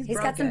broken.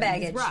 got some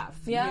baggage. He's rough.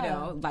 Yeah. You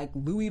know, like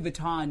Louis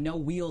Vuitton, no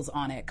wheels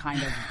on it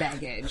kind of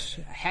baggage.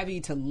 Heavy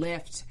to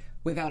lift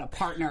without a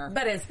partner.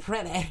 But it's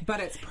pretty.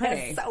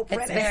 It's so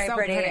pretty. It's very So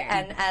pretty. pretty.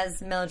 And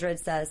as Mildred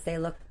says, they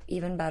look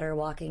even better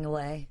walking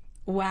away.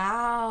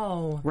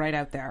 Wow. Right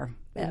out there.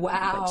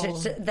 Wow.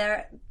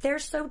 They're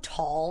so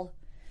tall.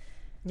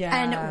 Yeah.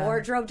 And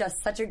wardrobe does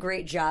such a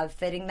great job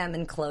fitting them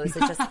in clothes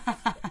that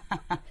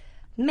just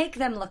make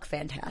them look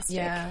fantastic.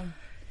 Yeah.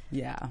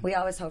 Yeah. We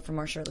always hope for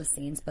more shirtless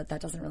scenes, but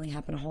that doesn't really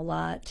happen a whole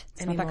lot.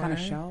 It's not that kind of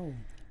show.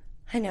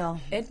 I know.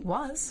 It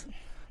was.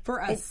 For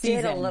a It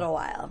season. did a little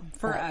while.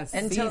 For us.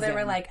 Until they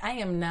were like, I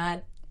am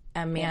not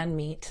a man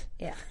meat.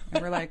 Yeah.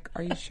 And we're like,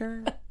 are you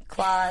sure?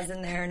 Claws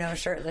in there, no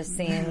shirtless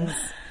scenes.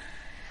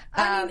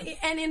 I mean,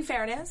 and in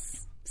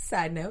fairness,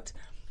 side note,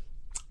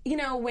 you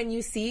know, when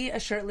you see a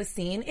shirtless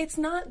scene, it's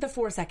not the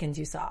 4 seconds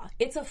you saw.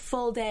 It's a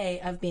full day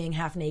of being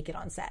half naked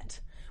on set.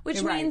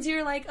 Which means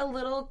you're like a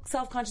little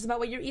self-conscious about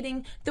what you're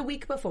eating the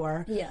week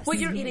before, Yes. what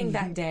you're eating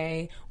that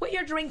day, what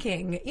you're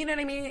drinking. You know what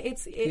I mean?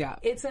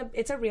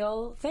 It's a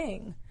real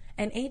thing.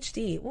 And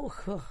HD,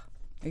 ooh,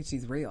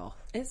 HD's real.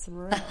 it's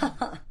real.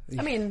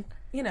 I mean,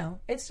 you know,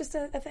 it's just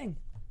a thing.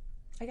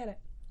 I get it.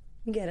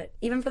 You get it.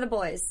 Even for the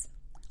boys.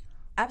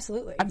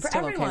 Absolutely. I'm for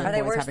still everyone. okay with Are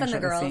they boys worse having than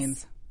the shirtless girls?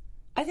 scenes.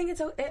 I think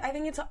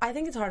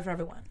it's hard for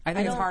everyone. I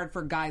think it's don't- hard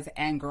for guys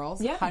and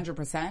girls. Yeah.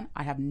 100%.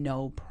 I have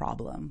no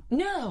problem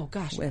No,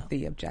 gosh, with no.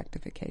 the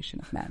objectification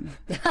of men.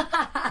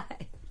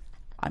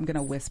 I'm going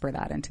to whisper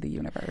that into the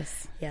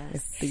universe. Yes.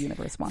 If the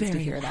universe wants to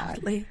hear that.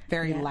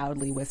 Very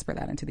loudly whisper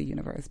that into the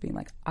universe, being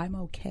like, I'm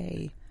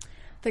okay.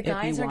 The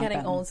guys are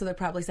getting old, so they're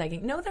probably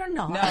saying, no, they're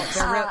not. No,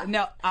 they're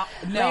no,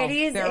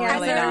 ladies, they're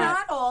really they're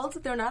not. not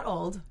old. They're not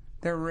old.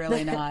 They're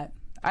really not.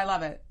 I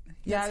love it.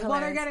 Yeah, well,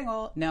 they're getting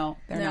old. No,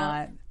 they're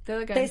not. They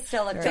look good. They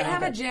still look They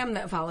have a gym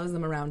that follows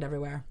them around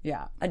everywhere.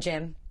 Yeah. A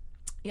gym.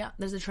 Yeah,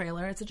 there's a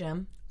trailer. It's a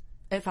gym.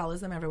 It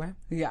follows them everywhere.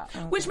 Yeah.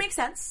 Which makes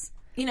sense.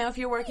 You know, if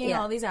you're working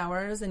all these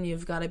hours and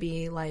you've got to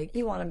be like...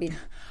 You want to be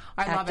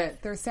I love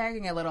it. They're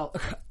sagging a little.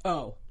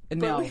 Oh,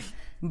 no.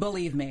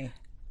 Believe me.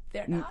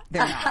 They're not.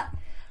 They're not.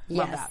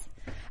 Love Yes.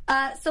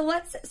 that.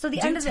 So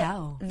the end of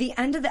the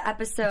end of the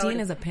episode. Dean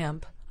is a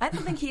pimp. I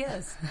don't think he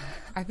is.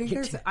 I think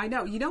there's. I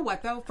know. You know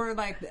what though? For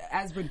like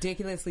as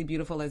ridiculously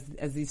beautiful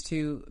as these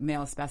two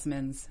male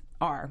specimens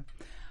are,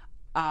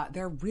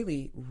 they're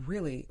really,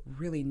 really,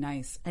 really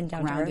nice and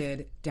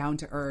grounded, down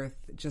to earth.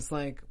 Just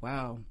like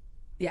wow.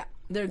 Yeah,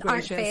 they're Aren't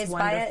gracious, fazed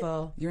by it?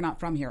 wonderful. You're not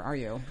from here, are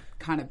you?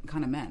 Kind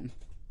of men.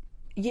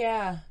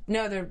 Yeah,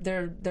 no,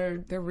 they're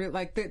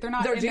like they're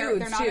not. They're in dudes their,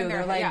 they're not too. in their,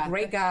 They're like yeah,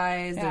 great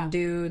guys. yeah. They're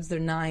dudes. They're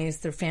nice.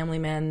 They're family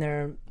men.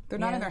 They're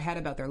not in their head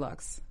about their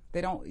looks.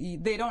 They don't.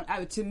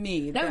 To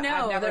me.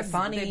 No, they're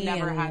funny. They've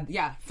never had.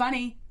 Yeah,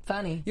 funny.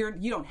 Funny.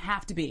 You don't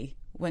have to be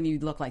when you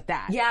look like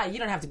that. Yeah, you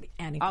don't have to be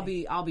anything.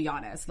 I'll be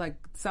honest. Like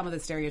some of the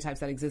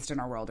stereotypes that exist in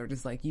our world are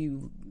just like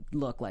you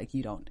look like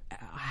you don't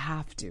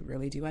have to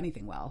really do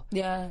anything well.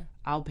 Yeah.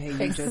 I'll pay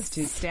you just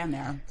to stand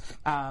there.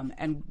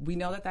 And we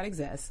know that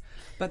exists.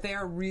 But they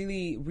are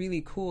really,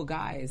 really cool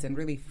guys and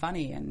really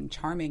funny and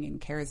charming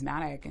and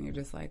charismatic. And you're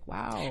just like,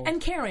 wow.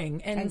 And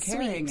caring and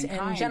sweet and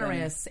kind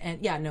generous.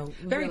 And yeah, no.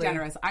 Very really.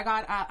 generous. I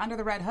got Under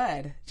the Red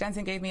Hood.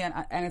 Jensen gave me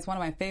and it's one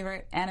of my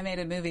favorite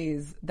animated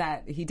movies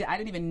that he did. I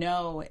didn't even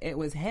know it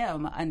was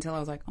him until I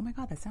was like, oh my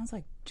God, that sounds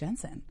like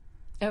Jensen.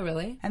 Oh,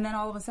 really? And then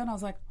all of a sudden I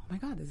was like, oh my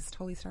God, this is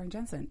totally starring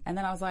Jensen. And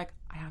then I was like,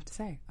 I have to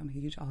say,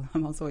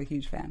 I'm also a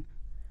huge fan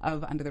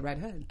of Under the Red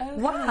Hood. Oh,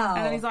 wow.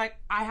 And then he's like,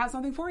 I have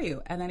something for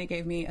you. And then he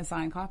gave me a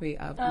signed copy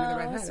of Under the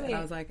Red Hood. Sweet. And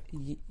I was like,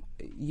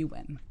 you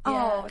win.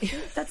 Oh,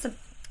 that's a...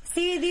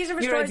 See, these are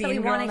the stories that we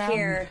want to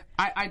hear.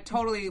 I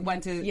totally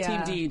went to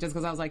Team D just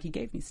because I was like, he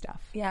gave me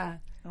stuff. Yeah.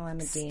 Oh, I'm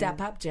a Dean.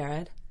 Step up,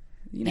 Jared.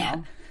 You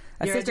know.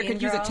 A You're a sister Dean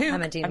could use it girl? too.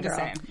 I'm a Dean girl.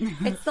 Just saying.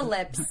 It's the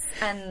lips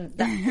and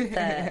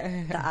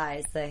the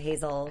eyes, the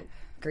hazel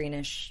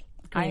greenish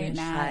I ain't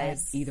mad at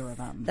eyes. either of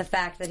them. The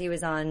fact that he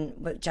was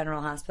on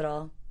General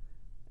Hospital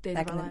Days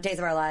back of in Our the Lives. Days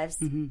of Our Lives.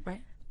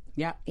 Right?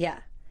 Yeah. Yeah.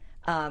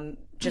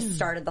 Just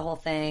started the whole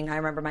thing. I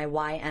remember my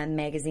YM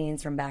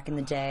magazines from back in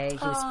the day.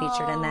 He was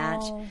featured in that.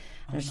 Oh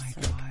my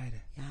God.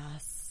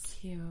 Yes.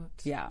 Cute.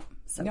 Yeah.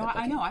 So no, good I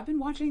looking. know. I've been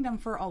watching them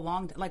for a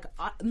long,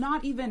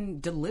 not even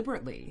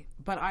deliberately,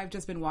 but I've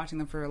just been watching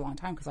them for a long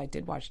time because I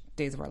did watch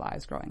Days of Our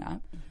Lives growing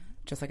up,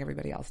 just like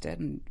everybody else did,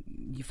 and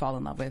you fall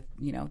in love with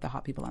the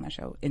hot people on that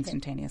show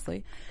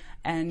instantaneously.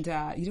 And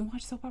you didn't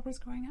watch soap operas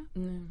growing up?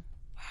 No.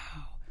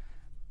 Wow.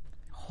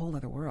 Whole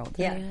other world.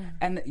 Yeah.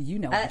 And you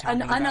know what I'm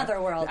talking about.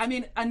 Another world. I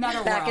mean, another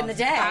world. Back in the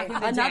day.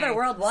 Another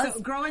world was. So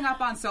growing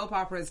up on soap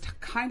operas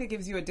kind of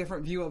gives you a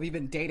different view of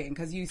even dating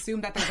because you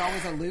assume that there's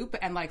always a loop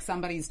and like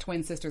somebody's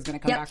twin sister's going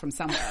to come back from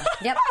somewhere.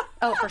 Yep.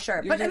 Oh, for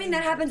sure. But I mean,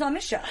 that happens on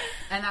this show.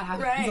 And that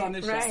happens on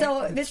this show.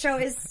 So this show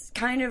is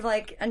kind of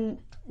like a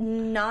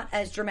not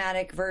as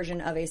dramatic version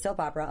of a soap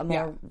opera, a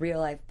more real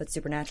life but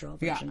supernatural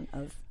version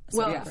of a soap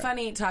Well, opera.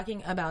 funny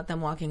talking about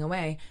them walking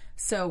away.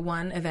 So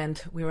one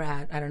event we were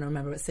at, I don't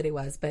remember what city it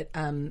was, but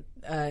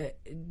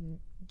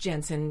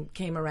Jensen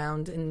came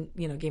around and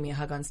gave me a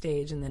hug on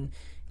stage, and then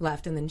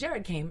left, and then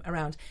Jared came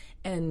around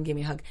and gave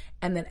me a hug,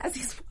 and then as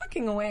he's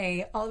walking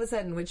away, all of a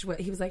sudden,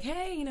 he was like,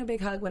 "Hey, big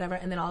hug, whatever,"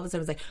 and then all of a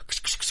sudden it was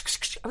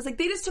like, I was like,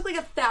 they just took like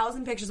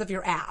 1,000 pictures of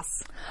your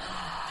ass.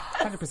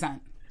 100%.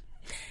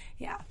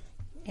 Yeah.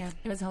 Yeah.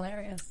 It was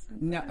hilarious.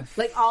 No.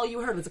 Like all you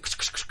heard was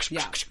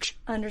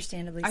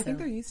Understandably I so. think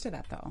they're used to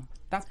that though.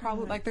 That's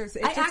probably like there's.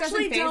 It I just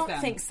actually doesn't faze don't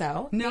them. think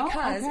so. No?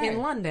 Because Okay. in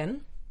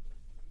London,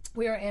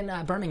 we were in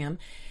Birmingham,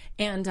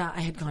 and I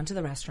had gone to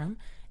the restroom,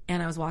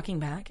 and I was walking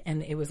back,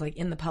 and it was like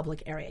in the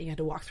public area. You had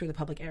to walk through the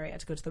public area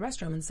to go to the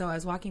restroom, and so I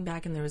was walking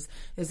back, and there's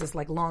this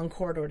like long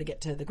corridor to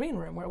get to the green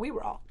room where we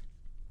were all.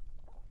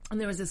 And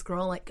there was this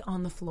girl like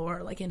on the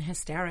floor, like in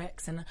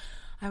hysterics, and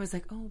I was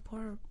like, "Oh,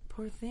 poor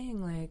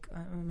thing. Like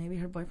maybe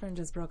her boyfriend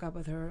just broke up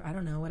with her. I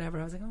don't know,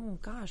 whatever." I was like, "Oh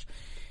gosh."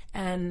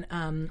 And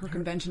her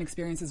convention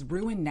experience is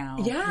ruined now.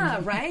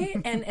 Yeah, right?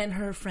 and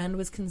her friend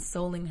was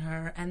consoling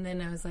her, and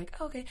then I was like,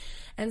 oh, okay.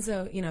 And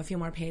so, a few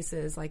more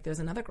paces, like there's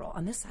another girl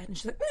on this side, and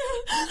she's like,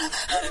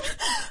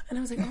 and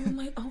I was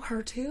like,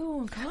 her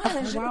too?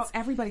 Gosh. Wow,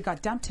 everybody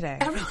got dumped today.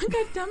 Everyone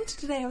got dumped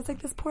today. I was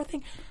like, this poor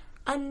thing.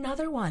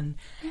 Another one.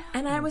 Yeah.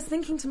 And I was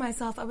thinking to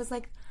myself, I was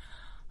like,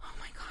 oh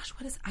my gosh,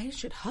 I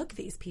should hug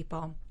these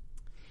people.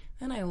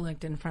 Then I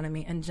looked in front of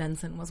me, and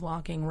Jensen was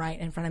walking right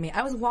in front of me.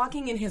 I was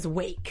walking in his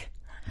wake.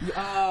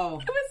 Oh.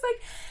 It was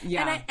like,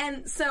 yeah.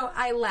 And so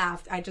I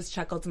laughed. I just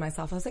chuckled to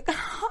myself. I was like,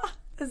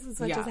 this is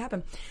what just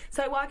happened.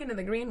 So I walk into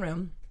the green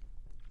room,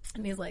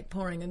 And he's like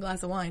pouring a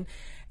glass of wine.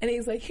 And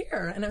he's like,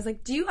 here. And I was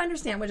like, do you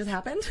understand what just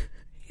happened?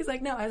 He's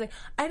like, no. I was like,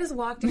 I just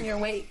walked in your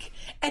wake.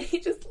 And he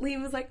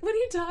was like, what are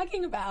you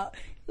talking about?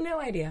 No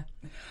idea.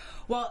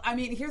 Well, I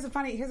mean, here's a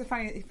funny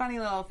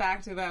little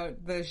fact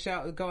about the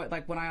show.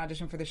 When I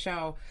auditioned for the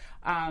show,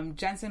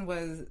 Jensen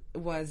was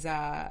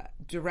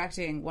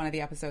directing one of the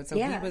episodes, so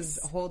he was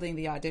holding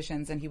the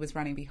auditions and he was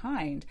running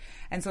behind.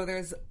 And so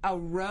there's a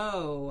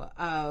row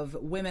of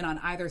women on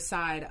either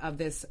side of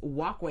this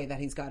walkway that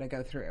he's got to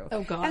go through.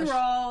 Oh gosh! And we're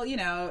all,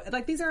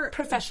 like these are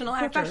professional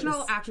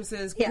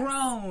actresses,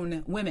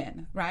 grown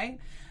women, right?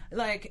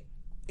 Like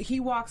he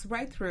walks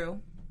right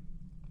through.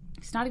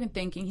 He's not even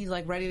thinking. He's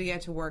like ready to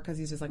get to work because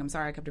he's just like, I'm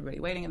sorry I kept everybody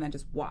waiting, and then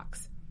just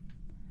walks.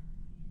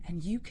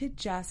 And you could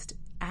just,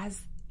 I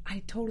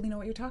totally know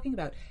what you're talking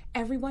about.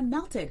 Everyone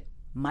melted,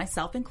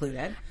 myself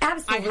included.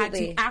 Absolutely. I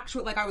had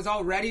to I was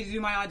all ready to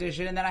do my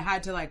audition, and then I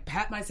had to like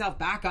pep myself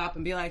back up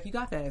and be like, you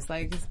got this.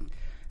 Like,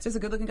 it's just a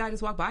good looking guy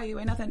just walked by you.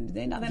 Ain't nothing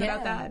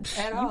about that.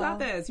 At you all. got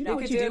this. You know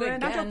what you're doing.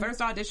 Not your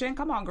first audition.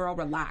 Come on, girl,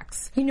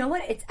 relax. You know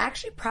what? It's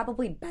actually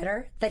probably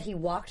better that he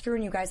walked through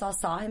and you guys all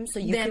saw him, so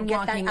you Then can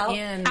get that walking out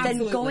in. than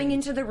Absolutely. going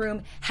into the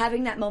room,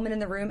 having that moment in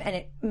the room, and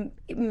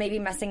it maybe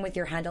messing with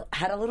your head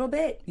a little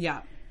bit.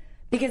 Yeah.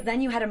 Because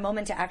then you had a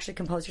moment to actually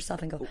compose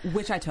yourself and go,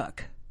 Which I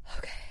took.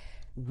 okay.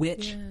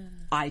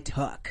 I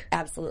took.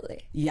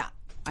 Absolutely. Yeah.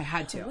 I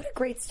had to. What a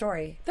great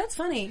story. That's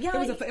funny. Yeah,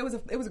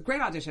 It was a great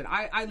audition.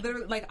 I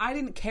literally I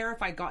didn't care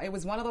if I got it.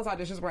 Was one of those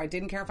auditions where I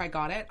didn't care if I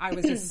got it. I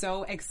was just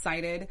so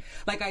excited.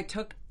 Like I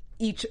took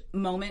each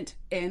moment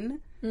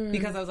in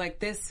because I was like,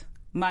 this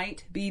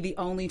might be the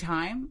only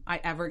time I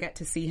ever get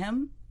to see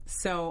him.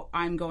 So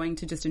I'm going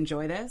to just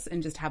enjoy this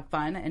and just have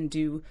fun and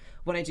do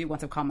what I do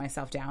once I've calmed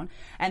myself down.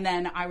 And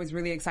then I was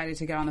really excited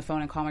to get on the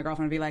phone and call my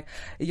girlfriend and be like,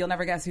 you'll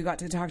never guess who got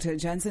to talk to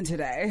Jensen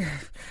today.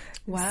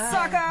 wow.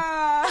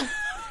 Sucker!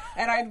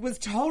 And I was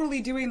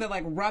totally doing the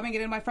rubbing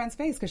it in my friend's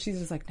face because she's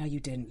just like, no, you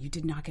didn't. You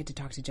did not get to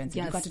talk to Jensen.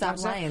 Yeah, you got to stop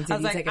talk to lying. I was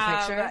Did you take a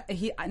picture?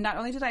 He not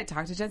only did I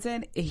talk to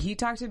Jensen, he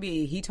talked to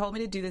me. He told me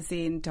to do the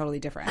scene totally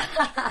different.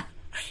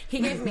 He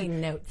gave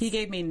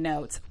me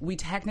notes. We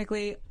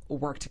technically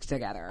worked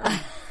together.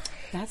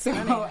 That's So,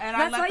 funny. and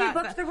That's why you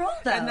booked the role,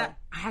 though. And I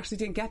actually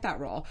didn't get that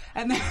role.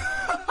 And then,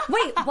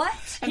 Wait, what?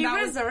 He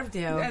reserved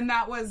you. And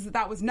that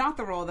was not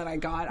the role that I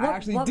got. I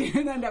actually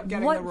didn't end up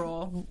getting the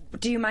role.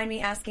 Do you mind me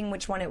asking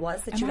which one it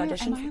was that you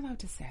auditioned Am for? I allowed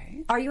to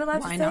say? Are you allowed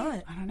to Why say?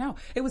 not? I don't know.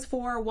 It was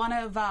for one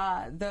of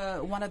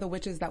the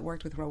witches that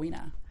worked with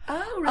Rowena.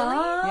 Oh, really?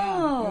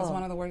 Yeah, it was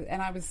one of the words,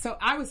 and I was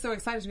so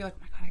excited to be like,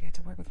 oh my god, I get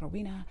to work with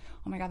Rowena.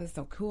 Oh my god, this is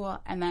so cool.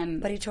 And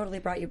then, But he totally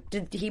brought you.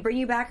 Did he bring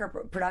you back, or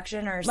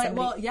production, or somebody?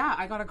 well, yeah,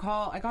 I got a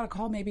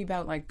call maybe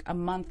about a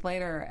month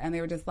later, and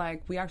they were just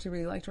like, we actually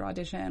really liked your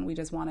audition. We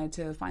just wanted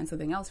to find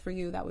something else for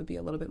you that would be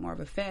a little bit more of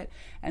a fit.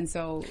 And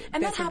so,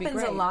 And this that would be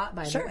happens a great. lot,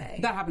 by the way.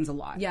 That happens a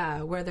lot.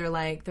 Yeah, where they're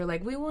like,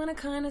 we want to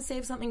kind of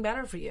save something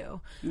better for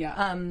you.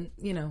 Yeah.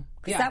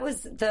 Because that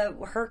was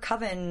her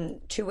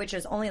coven, Two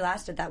Witches, only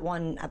lasted that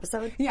one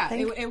episode. Yeah, I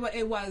think?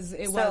 it was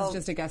So-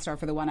 just a guest star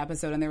for the one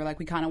episode, and they were like,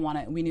 we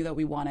knew that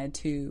we wanted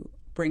to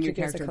bring your Keep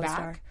you as a character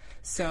co-star. back.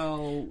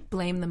 So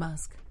Blame the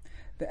Musk.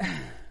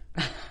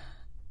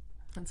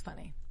 That's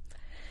funny.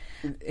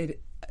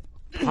 it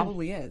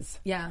probably is.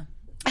 Yeah.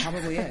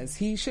 Probably is.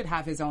 He should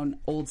have his own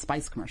Old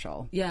Spice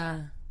commercial.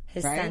 Yeah.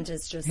 His Right? scent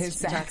is just His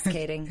scent.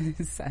 intoxicating.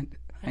 His scent.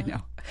 I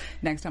know.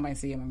 Next time I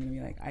see him, I'm going to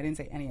be like, I didn't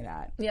say any of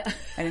that. Yeah.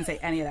 I didn't say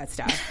any of that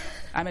stuff.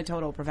 I'm a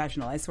total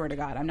professional. I swear to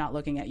God, I'm not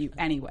looking at you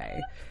anyway.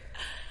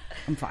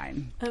 I'm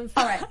fine. All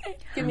right.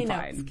 Give me I'm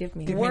notes. fine. Give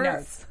me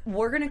notes.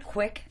 We're going to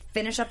quick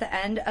finish up the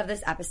end of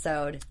this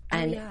episode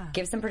and yeah.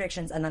 give some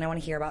predictions, and then I want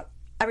to hear about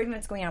everything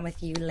that's going on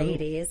with you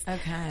ladies.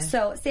 Okay.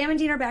 So Sam and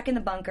Dean are back in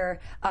the bunker.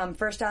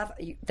 First off,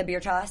 the beer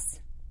toss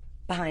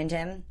behind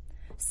him.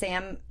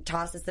 Sam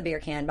tosses the beer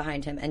can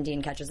behind him, and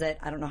Dean catches it.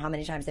 I don't know how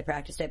many times they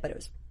practiced it, but it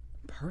was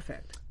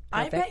Perfect.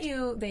 I bet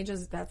you they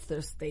just do they it.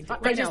 just do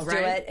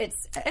it.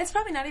 It's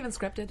probably not even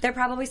scripted. They're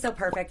probably so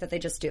perfect that they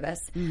just do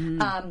this.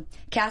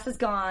 Cass is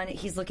gone.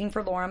 He's looking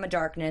for Laura in the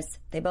darkness.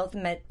 They both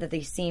admit that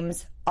he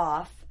seems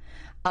off.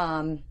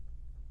 And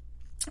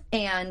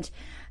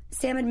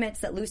Sam admits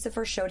that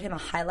Lucifer showed him a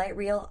highlight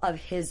reel of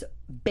his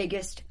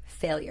biggest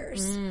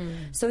failures.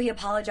 So he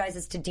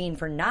apologizes to Dean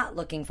for not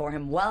looking for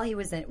him while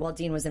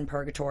Dean was in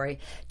purgatory.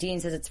 Dean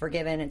says it's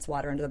forgiven. It's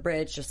water under the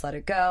bridge. Just let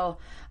it go.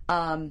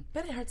 But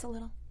it hurts a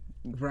little.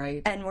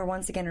 Right. And we're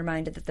once again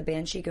reminded that the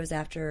Banshee goes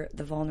after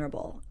the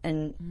vulnerable.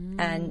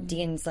 And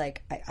Dean's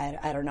like,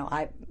 I don't know.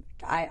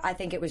 I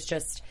think it was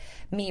just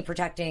me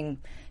protecting,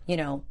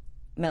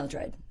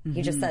 Mildred.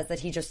 He just says that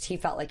he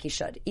felt like he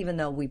should, even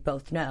though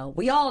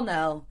we all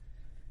know,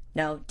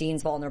 no,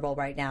 Dean's vulnerable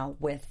right now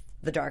with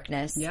the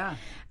darkness. Yeah.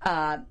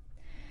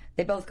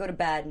 They both go to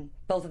bed.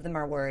 Both of them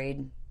are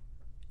worried.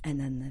 And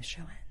then the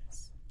show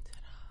ends.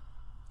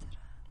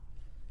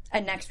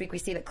 And next week we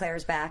see that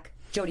Claire's back.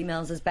 Jody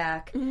Mills is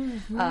back.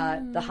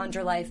 The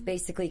hunter life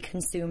basically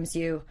consumes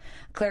you.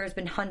 Claire has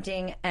been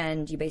hunting,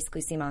 and you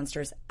basically see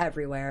monsters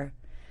everywhere.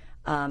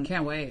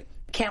 Can't wait.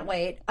 Can't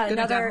wait. Gonna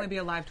definitely be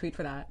a live tweet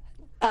for that.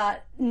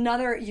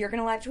 You're going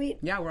to live tweet?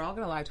 Yeah, we're all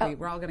going to live tweet.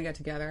 We're all going to get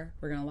together.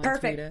 We're going to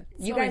live tweet it.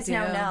 You guys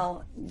now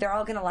know they're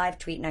all going to live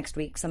tweet next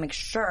week, so make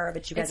sure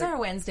that you guys It's our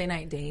Wednesday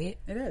night date.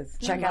 It is.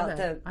 check out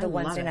the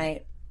Wednesday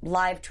night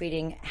live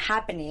tweeting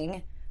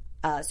happening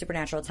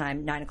Supernatural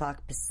time, 9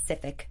 o'clock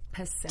Pacific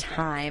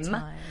time.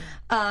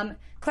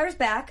 Claire's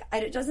back.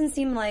 It doesn't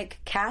seem like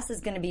Cass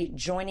is going to be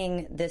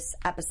joining this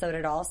episode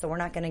at all, so we're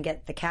not going to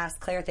get the Cass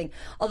Claire thing.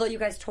 Although you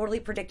guys totally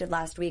predicted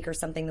last week or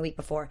something the week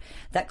before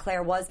that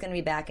Claire was going to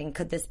be back, and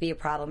could this be a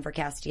problem for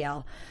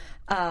Castiel?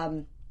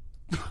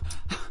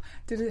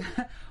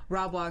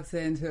 Rob walks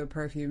into a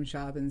perfume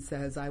shop and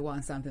says, "I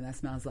want something that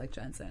smells like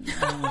Jensen."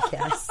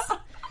 Yes.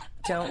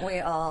 Don't we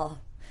all?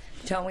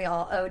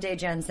 Oh, day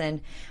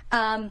Jensen.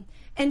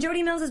 And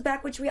Jody Mills is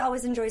back, which we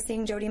always enjoy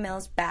seeing Jody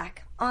Mills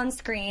back on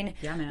screen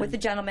with the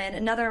gentleman.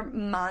 Another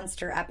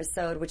monster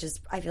episode, which is,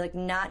 I feel like,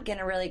 not going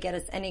to really get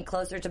us any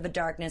closer to the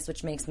darkness,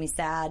 which makes me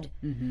sad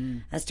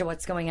as to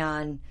what's going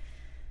on.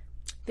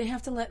 They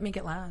have to let make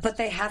it last. But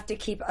they have to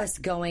keep us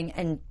going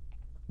and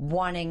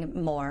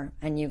wanting more,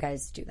 and you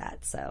guys do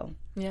that, so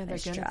yeah, they're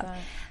good at that.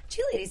 Do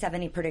you ladies have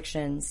any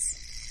predictions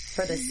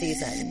for this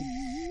season?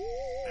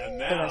 And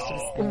now,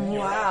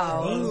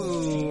 wow.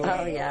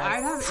 Oh,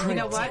 yeah. You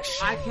know what?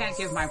 I can't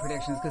give my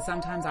predictions because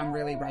sometimes I'm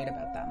really right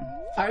about them.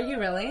 Are you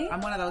really? I'm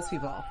one of those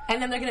people.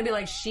 And then they're going to be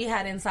like, she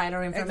had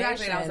insider information.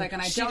 Exactly. And I was like,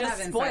 and I she don't just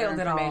have insider spoiled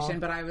it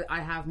information, all. but I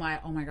have my,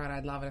 oh my God,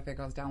 I'd love it if it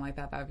goes down like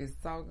that. That would be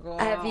so cool.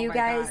 Have you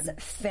guys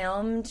God.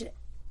 filmed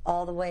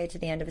all the way to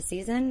the end of a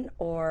season,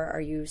 or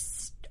are you...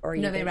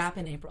 No, they wrap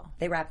in April.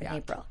 They wrap in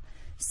April.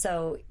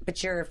 So,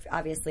 but you're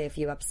obviously a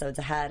few episodes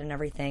ahead and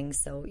everything,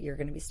 so you're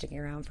going to be sticking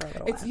around for a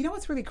little while. You know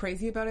what's really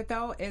crazy about it,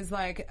 though, is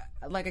like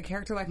a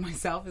character like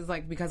myself is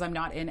like, because I'm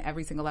not in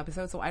every single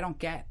episode, so I don't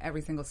get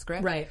every single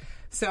script. Right.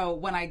 So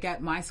when I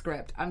get my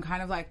script, I'm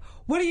kind of like,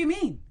 what do you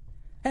mean?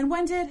 And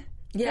when did?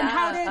 Yeah. And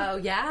how did? Oh,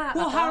 yeah.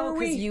 Well, how are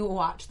we? Because you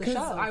watch the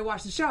show. I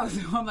watch the show,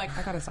 so I'm like,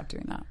 I got to stop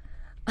doing that.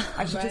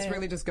 I should just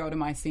really just go to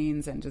my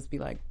scenes and just be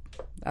like,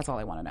 that's all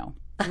I want to know.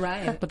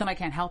 Right. But then I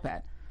can't help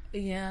it.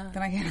 Yeah.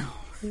 Then I can't.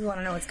 You want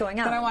to know what's going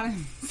on. But I want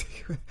to see.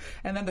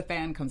 And then the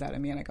fan comes out at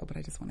me and I go, but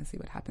I just want to see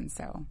what happens.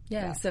 So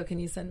yeah. So can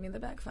you send me the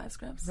back 5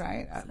 scripts?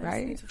 Right. I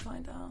just need to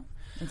find out.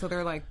 And so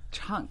they're like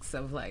chunks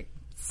of like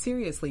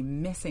seriously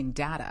missing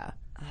data.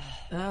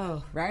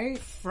 Oh. Right?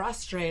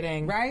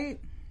 Frustrating. Right?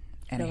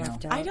 Anyhow.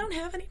 I don't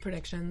have any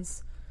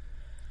predictions.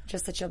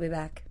 Just that you'll be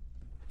back.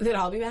 That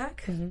I'll be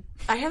back? Mm-hmm.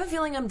 I have a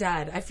feeling I'm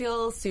dead. I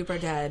feel super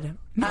dead.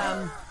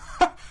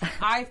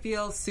 I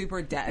feel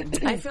super dead.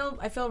 I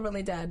feel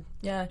really dead.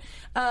 Yeah.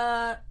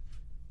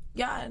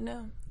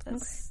 No.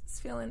 It's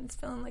feeling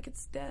like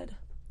it's dead.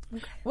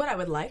 Okay. What I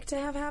would like to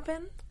have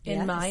happen,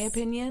 in my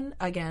opinion,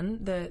 again,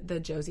 the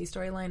Josie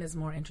storyline is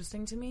more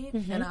interesting to me,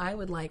 and I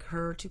would like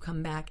her to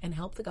come back and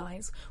help the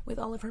guys with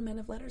all of her Men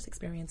of Letters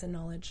experience and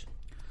knowledge.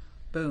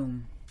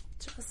 Boom.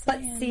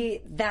 But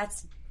see,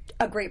 that's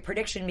a great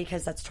prediction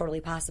because that's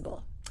totally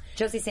possible.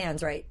 Josie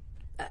Sands, right?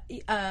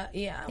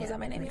 Yeah. Was that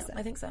my name?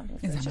 I think so.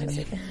 Is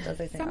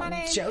that my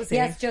name? Josie.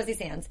 Yes, Josie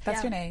Sands.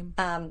 That's your name.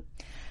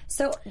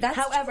 So that's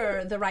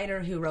However, the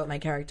writer who wrote my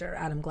character,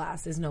 Adam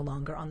Glass, is no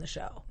longer on the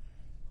show.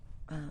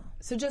 Oh.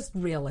 So just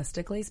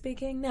realistically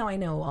speaking, now I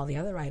know all the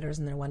other writers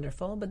and they're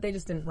wonderful, but they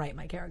just didn't write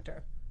my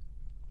character.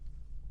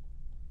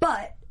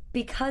 But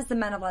because the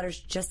Men of Letters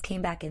just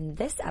came back in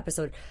this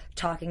episode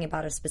talking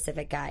about a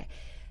specific guy,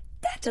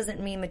 that doesn't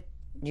mean that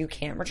you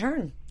can't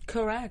return.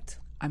 Correct.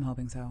 I'm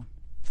hoping so.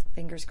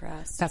 Fingers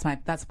crossed.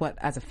 That's what,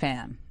 as a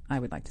fan, I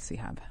would like to see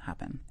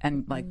happen,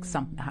 and like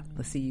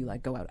to see you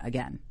like go out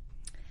again.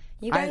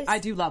 You guys, I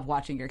do love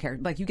watching your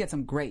character. Like you get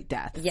some great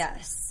deaths.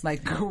 Yes,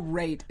 like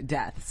great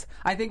deaths.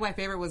 I think my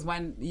favorite was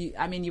when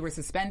you were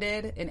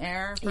suspended in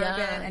air for a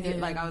bit,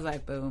 and I was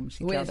like, boom, she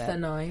killed it with the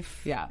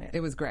knife. Yeah,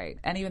 it was great,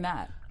 and even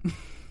that.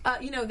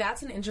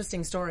 That's an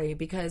interesting story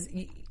because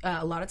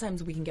a lot of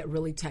times we can get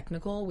really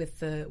technical with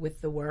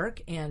the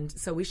work, and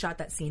so we shot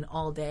that scene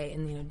all day.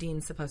 And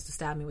Dean's supposed to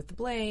stab me with the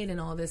blade and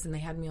all this, and they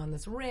had me on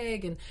this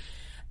rig,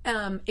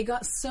 and it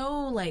got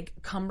so like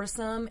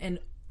cumbersome and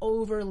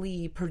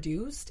overly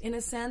produced in a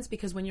sense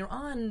because when you're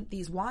on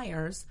these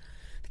wires,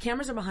 the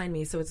cameras are behind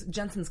me, so it's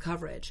Jensen's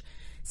coverage.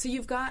 So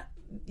you've got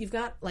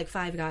like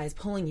 5 guys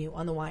pulling you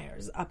on the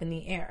wires up in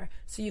the air.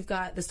 So you've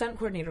got the stunt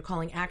coordinator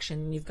calling action,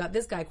 and you've got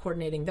this guy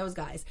coordinating those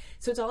guys.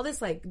 So it's all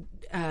this like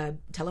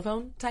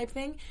telephone type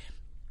thing.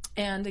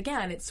 And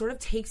again, it sort of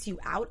takes you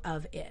out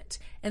of it.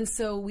 And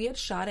so we had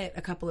shot it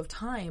a couple of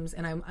times,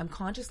 and I'm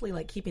consciously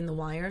like keeping the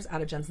wires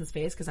out of Jensen's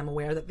face because I'm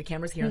aware that the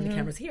camera's here and the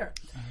camera's here.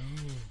 Oh.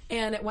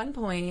 And at one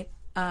point,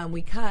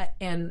 we cut,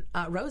 and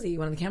Rosie,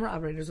 one of the camera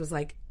operators, was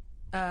like,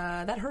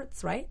 that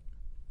hurts, right?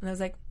 And I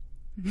was like,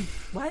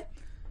 what?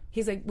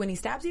 He's like, when he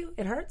stabs you,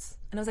 it hurts?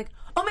 And I was like,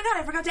 oh my God,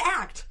 I forgot to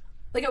act.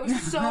 Like, I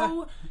was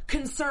so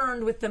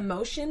concerned with the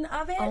motion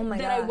of it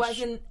that I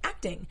wasn't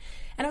acting.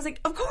 And I was like,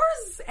 of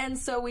course! And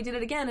so we did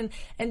it again.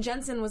 And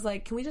Jensen was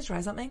like, can we just try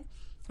something?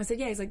 I said,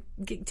 yeah. He's like,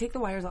 take the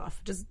wires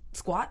off. Just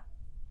squat.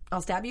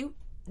 I'll stab you.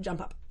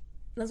 Jump up.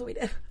 That's what we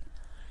did.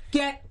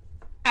 Get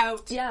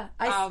out. Yeah.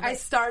 I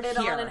started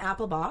on an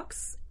apple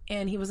box,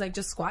 and he was like,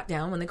 just squat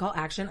down. When they call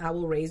action, I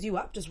will raise you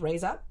up. Just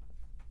raise up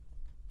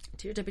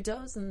to your tippy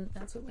toes, and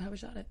that's how we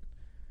shot it.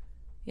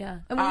 Yeah.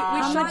 And we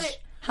shot it.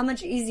 How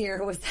much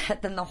easier was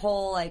that than the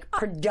whole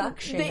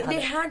production? They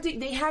had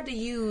to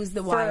use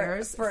the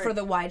wires for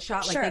the wide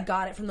shot. Like, they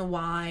got it from the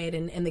wide,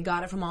 and they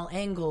got it from all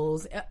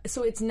angles.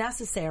 So it's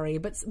necessary.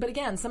 But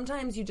again,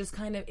 sometimes you just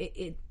kind of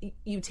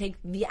you take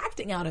the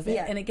acting out of it,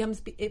 and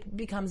it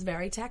becomes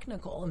very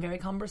technical and very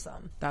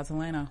cumbersome. That's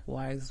Elena.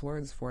 Wise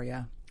words for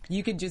you.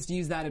 You could just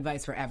use that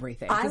advice for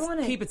everything.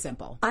 Keep it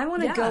simple. I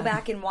want to go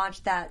back and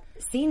watch that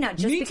scene now,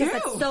 just because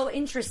it's so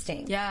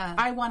interesting. Yeah,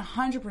 I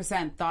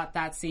 100% thought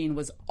that scene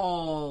was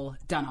all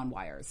done on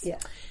wires. Yeah,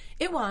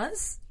 it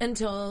was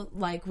until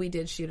we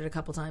did shoot it a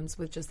couple times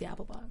with just the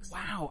apple box.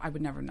 Wow, I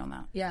would never have known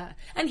that. Yeah,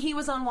 and he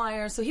was on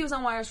wires, so he was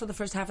on wires for the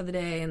first half of the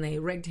day, and they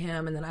rigged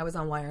him, and then I was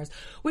on wires,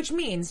 which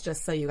means,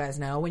 just so you guys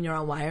know, when you're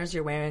on wires,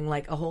 you're wearing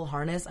a whole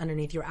harness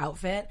underneath your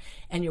outfit,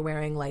 and you're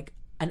wearing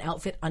an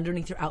outfit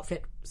underneath your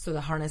outfit so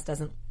the harness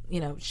doesn't,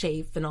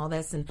 chafe and all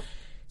this. And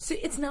so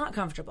it's not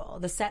comfortable.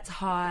 The set's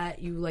hot.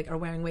 You are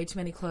wearing way too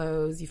many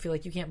clothes. You feel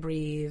like you can't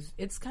breathe.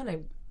 It's kind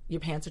of, your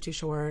pants are too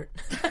short.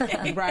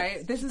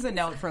 Right? This is a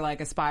note for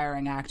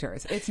aspiring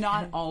actors. It's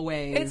not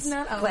always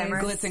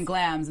glitz and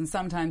glams. And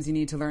sometimes you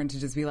need to learn to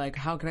just be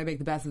how can I make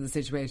the best of the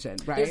situation?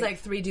 Right? There's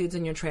 3 dudes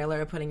in your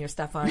trailer putting your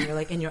stuff on. You're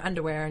in your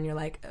underwear and you're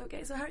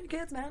okay, so how are your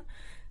kids, man?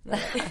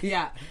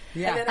 Yeah.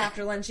 And then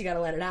after lunch, you got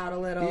to let it out a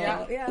little.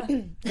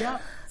 Yeah.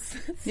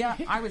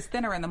 I was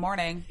thinner in the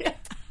morning.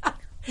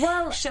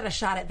 Well, should have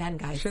shot it then,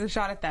 guys. Should have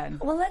shot it then.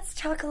 Well, let's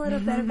talk a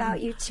little bit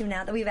about you two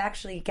now that we've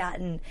actually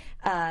gotten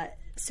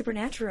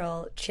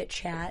supernatural chit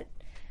chat.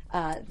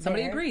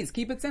 Somebody agrees.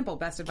 Keep it simple.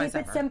 Best advice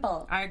ever. Keep it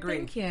simple. I agree.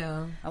 Thank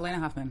you, Elena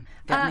Huffman.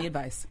 Get me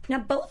advice. Now,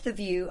 both of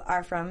you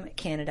are from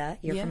Canada.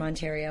 You're from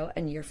Ontario,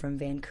 and you're from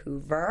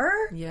Vancouver.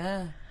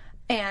 Yeah.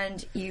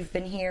 And you've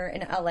been here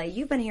in LA.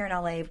 You've been here in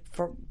LA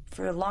for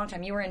a long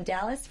time. You were in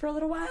Dallas for a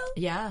little while?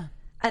 Yeah.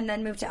 And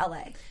then moved to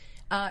LA.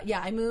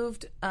 I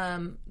moved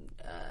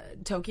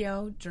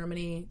Tokyo,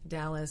 Germany,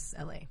 Dallas,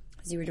 LA.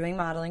 So you were doing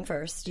modeling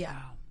first.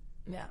 Yeah.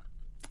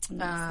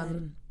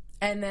 And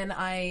then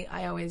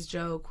I always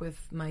joke with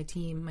my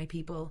team, my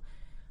people.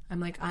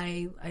 I'm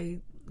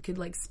I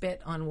could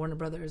spit on Warner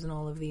Brothers and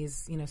all of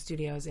these,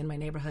 studios in my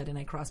neighborhood, and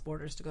I cross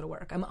borders to go to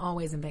work. I'm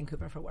always in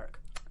Vancouver for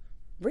work.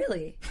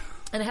 Really?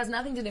 And it has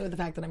nothing to do with the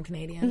fact that I'm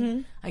Canadian.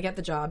 Mm-hmm. I get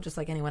the job just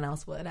like anyone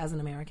else would as an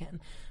American.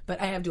 But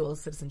I have dual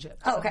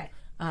citizenship. Oh, okay.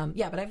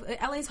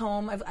 But LA's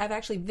home. I've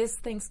actually, this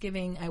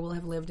Thanksgiving, I will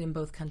have lived in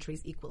both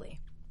countries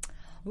equally.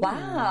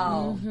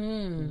 Wow.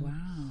 Mm-hmm.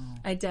 Wow.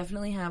 I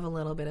definitely have a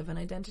little bit of an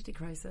identity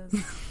crisis.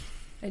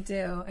 I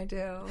do.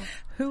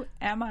 Who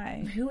am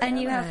I? And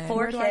you have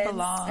 4 kids.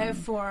 I have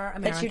 4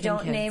 American that you don't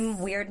kids. Name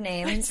weird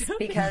names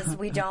because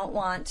we don't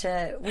want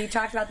to. We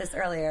talked about this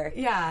earlier.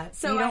 Yeah.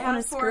 So I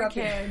have 4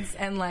 kids,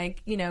 and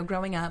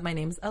growing up, my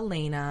name's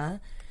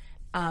Elena,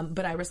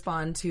 but I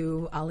respond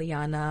to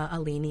Aliana,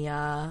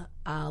 Alenia,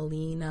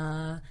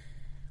 Alina,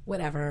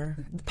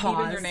 whatever. Pause.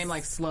 Even your name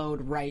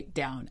slowed right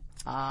down.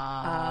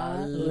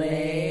 Elena.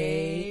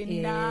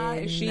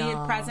 Is she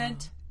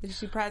present? Is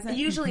she present?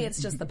 Usually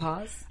it's just the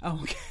pause. Oh,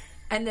 okay.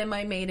 And then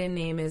my maiden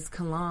name is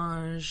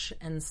Kalange,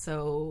 and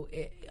so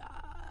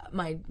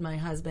my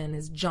husband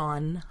is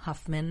John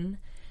Huffman.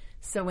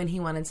 So when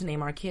he wanted to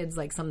name our kids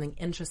something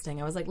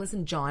interesting, I was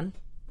listen, John.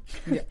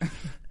 Yeah.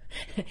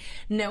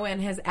 No one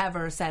has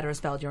ever said or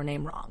spelled your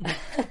name wrong.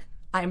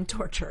 I'm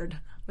tortured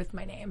with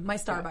my name. My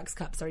Starbucks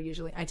cups are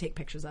usually, I take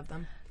pictures of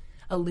them.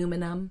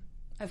 Aluminum.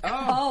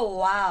 Oh,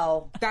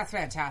 wow. That's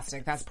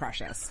fantastic. That's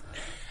precious.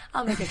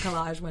 I'll make a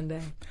collage one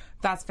day.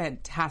 That's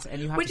fantastic.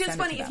 And you have Which to is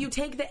send funny. it to If you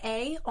take the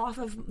A off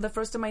of the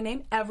first of my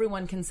name,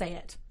 everyone can say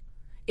it.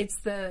 It's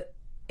the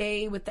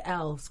A with the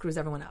L screws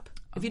everyone up.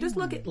 If you just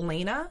look at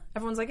Lena,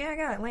 everyone's yeah, I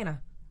got it,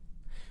 Lena.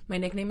 My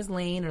nickname is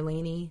Lane or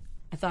Laney.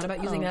 I thought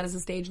about using that as a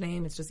stage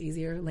name. It's just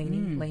easier.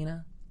 Laney,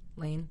 Lena,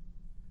 Lane.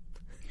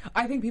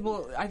 I think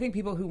people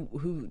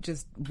who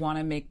just want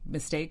to make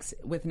mistakes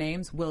with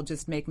names will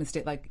just make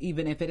mistakes.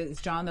 Even if it is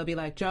John, they'll be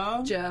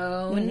Joan.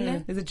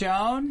 Mm-hmm. Is it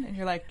Joan? And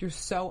you're you're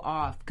so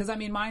off. Because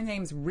my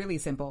name's really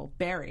simple,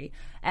 Barry,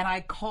 and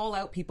I call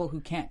out people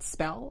who can't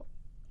spell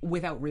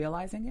without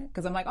realizing it.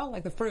 Because I'm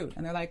the fruit,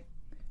 and they're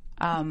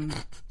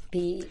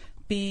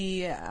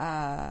B-Y-E.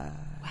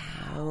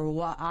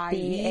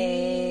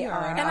 And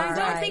I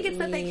don't think it's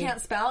that they can't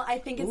spell. I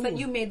think it's that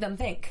you made them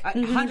think.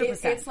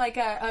 100%. It's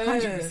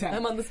 100%.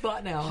 I'm on the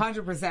spot now.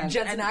 100%.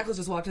 Jensen Ackles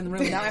just walked in the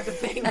room. Now I have to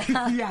think.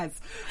 Yes.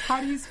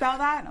 How do you spell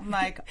that? I'm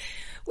wait,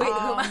 who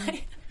am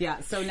I? Yeah,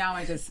 so now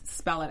I just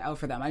spell it out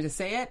for them. I just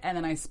say it, and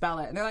then I spell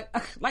it. And they're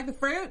like the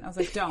fruit? I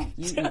was don't.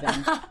 You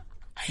even.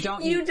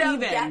 Don't you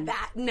don't even. Get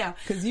that. No.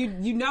 Because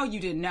you know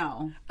you didn't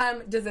know.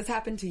 Does this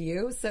happen to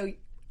you? So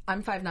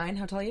I'm 5'9".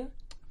 How tall are you?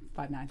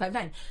 5'9".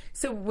 5'9".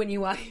 So when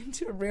you walk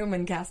into a room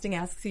and casting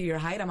asks you your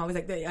height, I'm always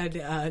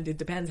it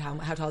depends how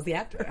tall is the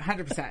actor.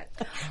 100%.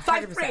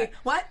 5'3".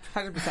 What?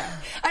 100%.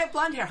 I have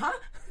blonde hair, huh?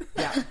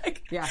 Yeah.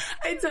 Yeah.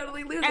 I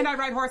totally lose And it. I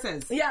ride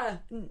horses. Yeah.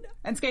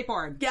 And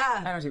skateboard.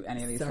 Yeah. I don't do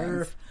any of these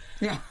things.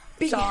 Yeah.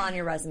 It's all on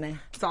your resume.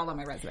 It's all on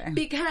my resume.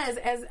 Because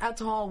as a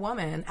tall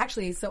woman,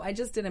 actually, so I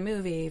just did a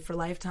movie for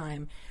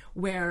Lifetime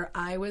where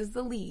I was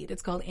the lead.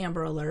 It's called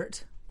Amber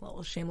Alert. A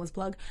little shameless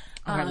plug.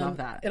 I love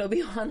that. It'll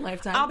be on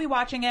Lifetime. I'll be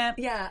watching it.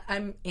 Yeah,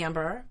 I'm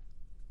Amber,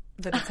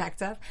 the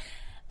detective.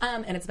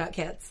 And it's about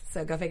kids,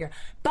 so go figure.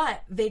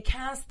 But they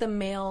cast the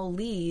male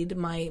lead,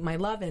 my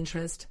love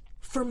interest,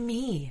 for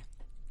me.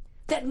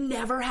 That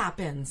never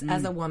happens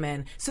as a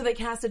woman. So they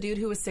cast a dude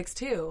who was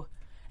 6'2".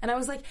 And I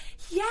was like,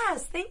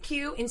 yes, thank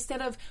you.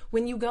 Instead of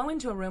when you go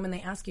into a room and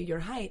they ask you your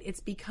height,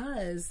 it's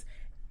because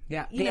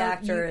The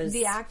actor is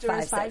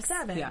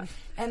 5'7". Yeah.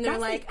 And they're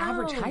That's like, the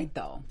average oh, height,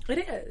 though.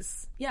 It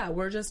is. Yeah,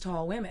 we're just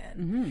tall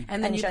women.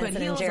 And then And you put Jensen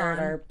and heels Jared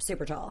on. are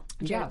super tall.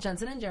 Yeah.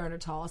 Jensen and Jared are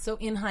tall. So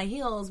in high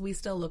heels, we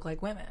still look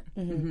like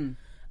women.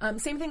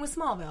 Same thing with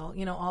Smallville.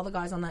 You know, all the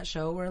guys on that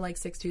show were like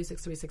 6'2",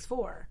 6'3",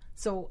 6'4".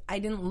 So I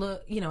didn't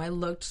look, I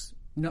looked...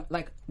 No,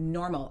 like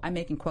normal. I'm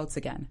making quotes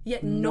again. Yeah,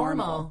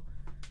 normal.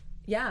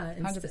 Yeah.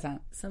 100%.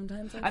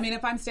 Sometimes. I mean,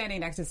 if I'm standing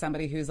next to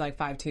somebody who's like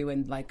 5'2"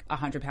 and like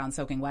 100 pounds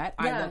soaking wet,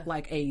 I Yeah. look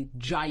like a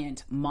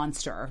giant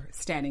monster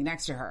standing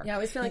next to her. Yeah, I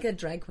always feel like a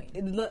drag queen.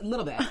 A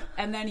little bit.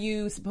 And then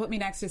you put me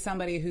next to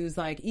somebody who's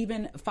like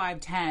even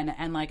 5'10"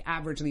 and like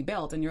averagely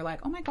built, and you're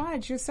like, oh my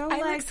God, you're so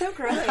like look so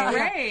great.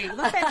 Great. You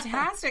look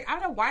fantastic. I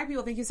don't know why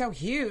people think you're so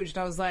huge. And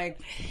I was like,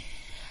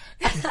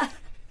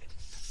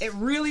 it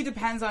really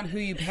depends on who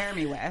you pair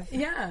me with.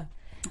 Yeah.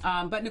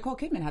 But Nicole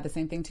Kidman had the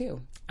same thing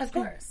too. Of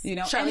course. You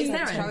know, Charlize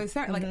Theron. Charlize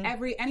Theron.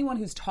 Like anyone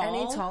who's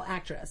tall. Any tall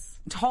actress.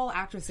 Tall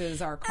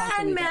actresses are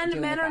constantly And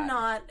dealing men with are that.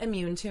 not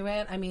immune to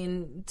it. I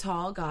mean,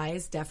 tall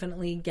guys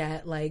definitely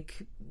get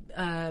like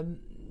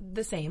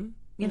the same.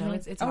 You know,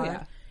 it's hard.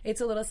 yeah.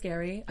 It's a little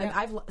scary.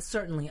 I've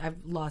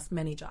lost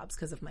many jobs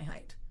because of my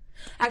height.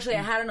 Actually,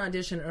 I had an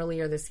audition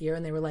earlier this year,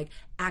 and they were like,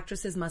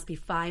 "Actresses must be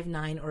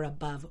 5'9" or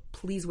above.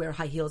 Please wear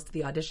high heels to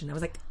the audition." I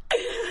was like,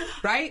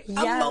 Right? "A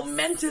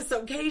momentous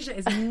occasion."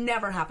 It's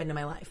never happened in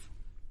my life.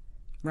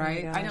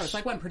 Right? I know. It's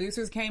like when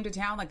producers came to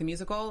town, like the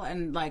musical,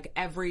 and like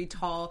every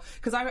tall...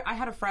 Because I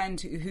had a friend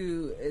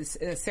who is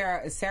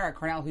Sarah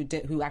Cornell,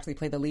 who actually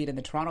played the lead in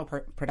the Toronto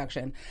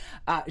production.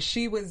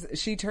 She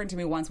turned to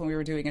me once when we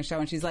were doing a show,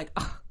 and she's like,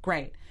 oh,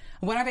 great.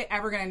 When are they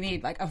ever going to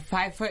need like a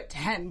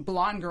 5'10"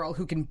 blonde girl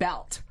who can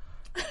belt?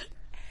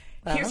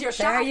 Here's your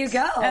shot. There you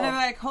go. And they're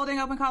like holding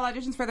open call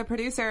auditions for the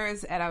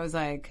producers, and I was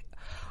like,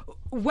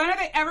 when are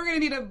they ever going to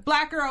need a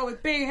black girl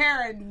with big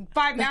hair and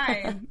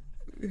 5'9"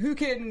 who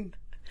can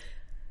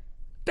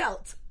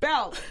Belt.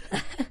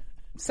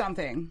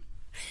 something,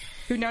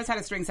 who knows how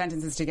to string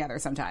sentences together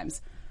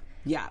sometimes?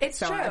 Yeah, It's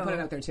so true. I put it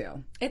out there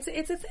too. It's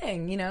a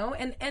thing, you know?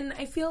 And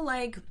I feel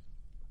like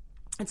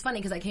it's funny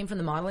because I came from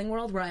the modeling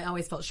world where I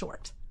always felt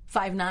short.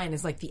 5'9"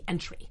 is like the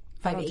entry.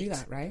 5'8". don't do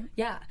that, right?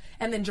 Yeah.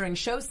 And then during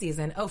show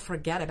season,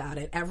 forget about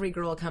it. Every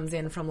girl comes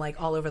in from like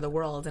all over the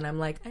world, and I'm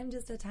like, I'm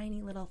just a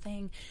tiny little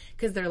thing.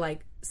 Because they're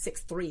like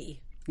 6'3".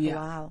 Yeah.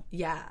 Wow.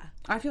 Yeah.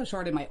 I feel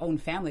short in my own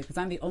family because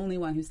I'm the only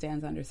one who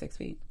stands under 6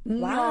 feet.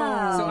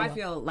 Wow. So I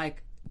feel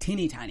like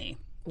teeny tiny.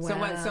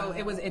 Wow. So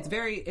it's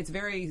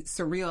very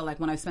surreal.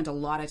 Like when I've spent a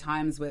lot of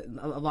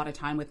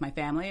time with my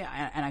family,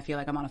 and I feel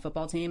like I'm on a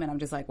football team, and I'm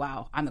just like,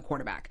 wow, I'm the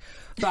quarterback.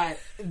 But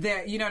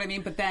you know what I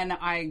mean. But then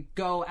I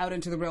go out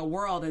into the real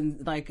world,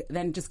 and like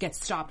then just get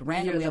stopped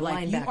randomly. You're the I'm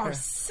like, you linebacker. are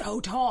so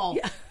tall.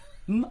 Yeah.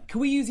 Can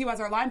we use you as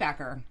our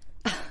linebacker?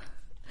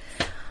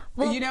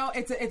 Well, you know,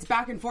 it's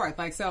back and forth.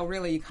 Like, so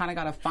really, you kind of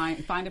got to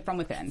find it from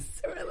within.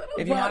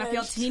 If you want to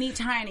feel teeny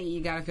tiny,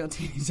 you got to feel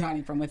teeny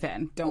tiny from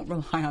within. Don't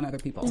rely on other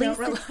people. Don't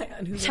rely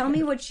on who Tell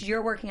me what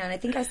you're working on. I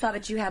think I saw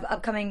that you have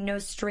upcoming No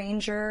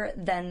Stranger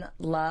Than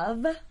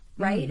Love,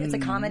 right? It's a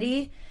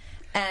comedy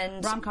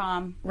and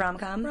Rom-com.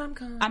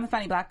 I'm a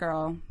funny black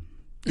girl.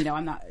 You know,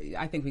 I'm not.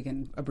 I think we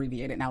can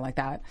abbreviate it now like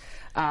that.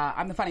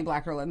 I'm the funny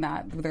black girl in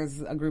that.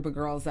 There's a group of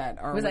girls that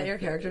are. Was that your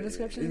character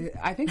description?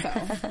 I think so.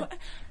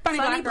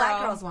 funny Black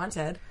girls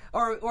wanted.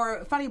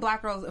 Or funny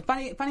black girls.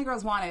 Funny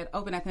girls wanted.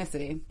 Open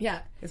ethnicity.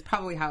 Yeah, is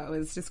probably how it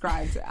was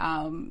described.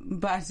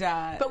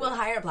 But we'll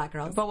hire black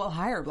girls. But we'll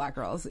hire black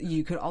girls.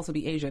 You could also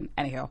be Asian.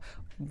 Anyhow,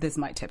 this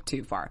might tip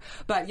too far.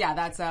 But yeah,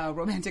 that's a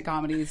romantic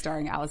comedy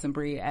starring Alison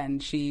Brie,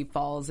 and she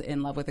falls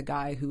in love with a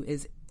guy who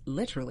is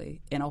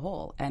literally in a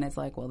hole, and it's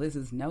like, well, this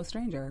is no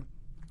stranger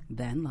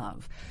than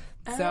love.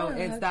 So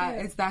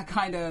it's that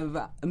kind of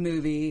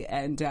movie,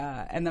 and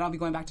then I'll be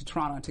going back to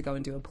Toronto to go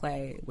and do a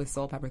play with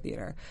Soul Pepper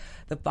Theatre,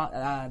 the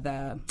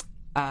Father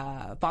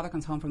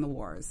Comes Home from the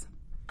Wars.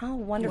 Oh,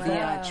 wonderful.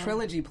 The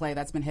trilogy play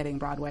that's been hitting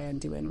Broadway and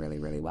doing really,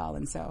 really well.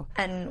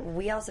 And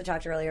we also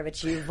talked earlier,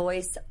 but you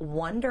voice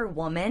Wonder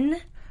Woman.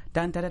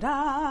 Dun da da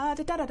da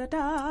da da da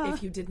da.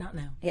 If you did not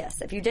know.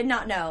 Yes, if you did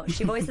not know,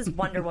 she voices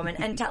Wonder Woman.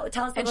 And tell us a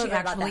little bit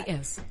about that. And she actually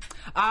is.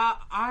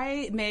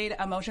 I made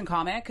a motion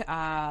comic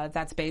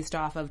that's based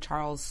off of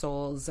Charles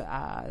Soule's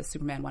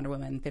Superman Wonder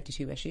Woman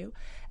 52 issue.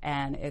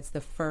 And it's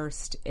the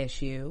first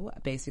issue,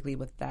 basically,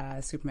 with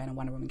Superman and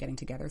Wonder Woman getting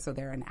together. So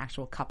they're an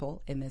actual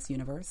couple in this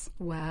universe.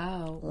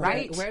 Wow.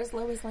 Right. Where's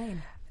Lois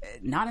Lane?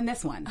 Not in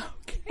this one.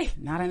 Okay.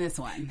 Not in this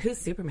one. Who's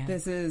Superman?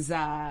 This is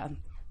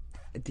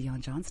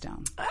Dion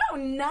Johnstone. Oh,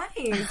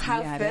 nice.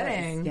 How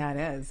fitting. Yeah,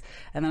 it is.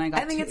 And then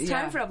I think it's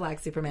time for a black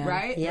Superman.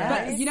 Right?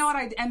 Yes. But you know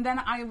what? And then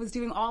I was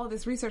doing all of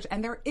this research,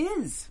 and there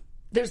is.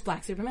 There's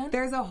black Superman?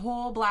 There's a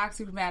whole black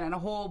Superman and a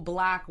whole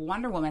black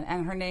Wonder Woman,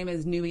 and her name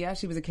is Nubia.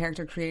 She was a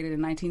character created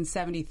in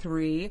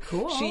 1973.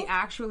 Cool. She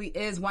actually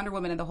is Wonder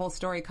Woman, and the whole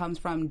story comes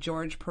from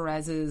George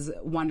Perez's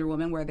Wonder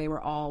Woman, where they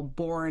were all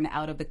born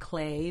out of the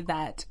clay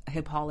that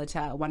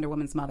Hippolyta, Wonder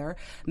Woman's mother,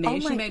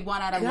 made. She made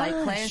one out of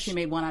light clay, and she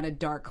made one out of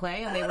dark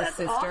clay, and they were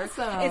sisters.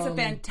 Awesome. It's a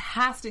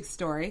fantastic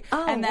story.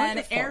 Oh, and then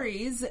wonderful.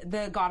 Ares,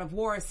 the god of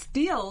war,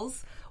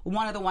 steals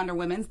one of the Wonder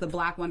Womans, the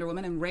black Wonder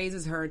Woman, and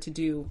raises her to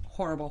do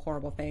horrible,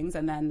 horrible things.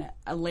 And then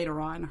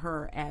later on,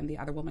 her and the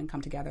other woman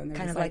come together. And they're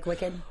Kind just of like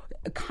Wicked?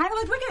 Kind of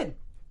like Wicked.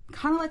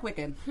 Kind of like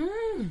Wicked.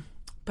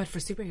 But for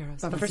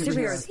superheroes. But for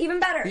superheroes, even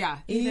better. Yeah,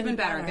 even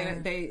better.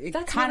 better. They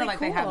That's kind of really like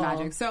they have cool.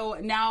 magic. So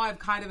now I've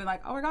kind of been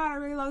like, oh my God, I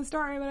really love the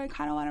story, but I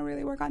kind of want to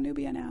really work on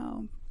Nubia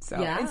now. So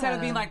Yeah. instead of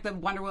being like the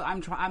Wonder Woman,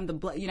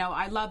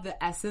 I love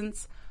the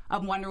essence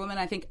of Wonder Woman.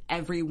 I think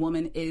every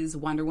woman is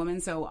Wonder Woman.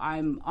 So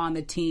I'm on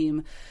the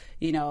team,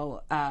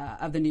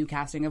 of the new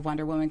casting of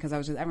Wonder Woman, because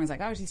everyone's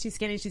like, oh, she's too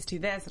skinny, she's too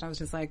this. And I was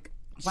just like,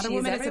 Wonder She's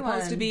Woman everyone.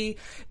 is supposed to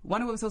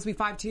be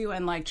 5'2"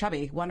 and like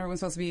chubby. Wonder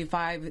Woman's supposed to be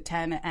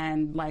 5'10"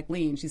 and like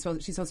lean. She's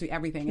supposed to be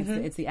everything.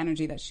 It's the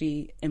energy that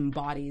she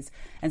embodies.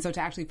 And so to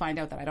actually find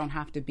out that I don't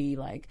have to be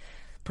like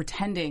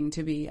pretending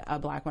to be a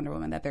black Wonder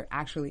Woman, that there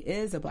actually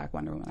is a black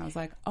Wonder Woman, I was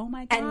like, oh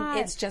my God. And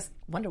it's just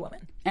Wonder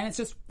Woman. And it's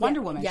just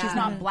Wonder Woman. Yeah. She's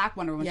not Black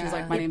Wonder Woman. Yeah. She's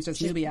like, my name's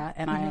just Nubia,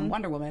 and I am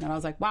Wonder Woman. And I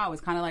was like, wow,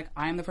 it's kind of like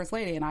I am the First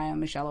Lady, and I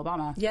am Michelle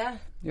Obama. Yeah.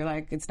 You're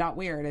like, it's not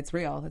weird. It's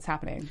real. It's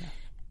happening.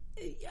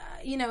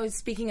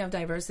 Speaking of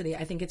diversity,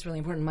 I think it's really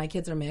important. My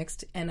kids are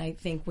mixed, and I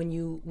think when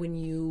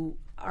you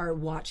are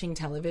watching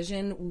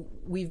television,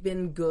 we've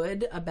been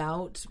good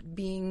about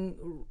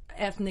being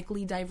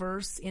ethnically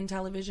diverse in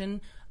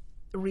television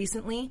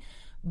recently,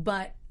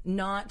 but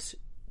not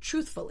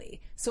truthfully.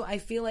 So I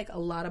feel like a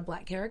lot of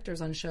black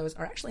characters on shows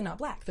are actually not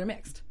black; they're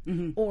mixed,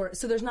 or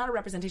so there's not a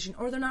representation,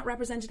 or they're not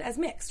represented as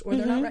mixed, or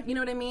they're not. You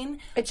know what I mean?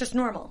 It's just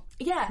normal.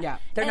 Yeah.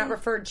 They're not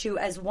referred to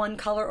as one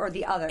color or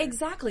the other.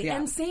 Exactly. Yeah.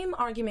 And same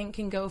argument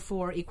can go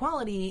for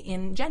equality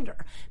in gender.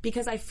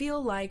 Because I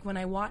feel like when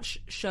I watch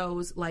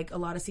shows, like a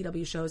lot of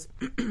CW shows,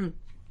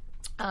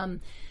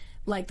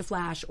 like The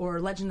Flash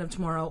or Legend of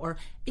Tomorrow, or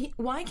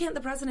why can't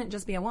the president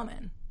just be a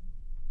woman?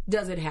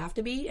 Does it have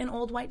to be an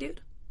old white dude?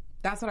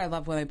 That's what I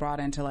love when they brought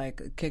into,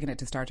 like, kicking it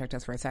to Star Trek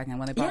just for a second.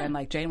 When they brought in,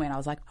 like, Janeway, and I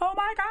was like, oh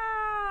my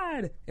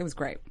God! It was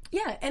great.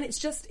 Yeah, and it's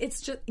just,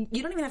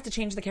 you don't even have to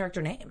change the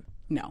character name.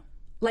 No.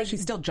 Like,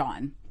 She's still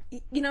John.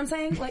 You know what I'm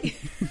saying? Like,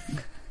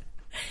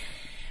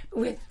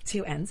 with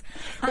two N's.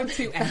 With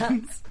two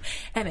N's.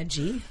 And a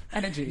G.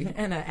 And a G.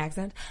 And an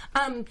accent.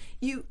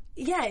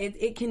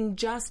 It can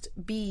just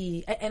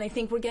be, and I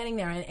think we're getting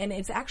there, and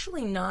it's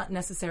actually not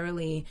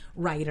necessarily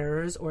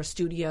writers or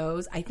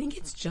studios. I think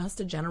it's just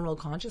a general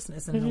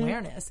consciousness and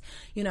awareness,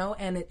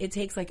 and it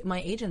takes, like,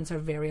 my agents are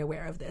very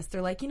aware of this.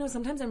 They're like,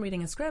 sometimes I'm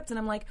reading a script and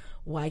I'm like,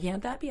 why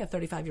can't that be a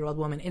 35-year-old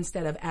woman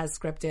instead of, as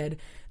scripted,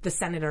 the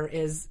senator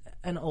is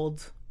an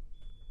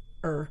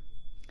older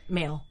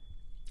male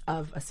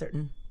of a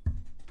certain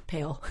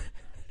pale.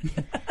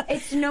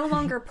 It's no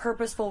longer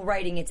purposeful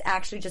writing. It's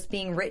actually just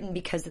being written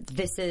because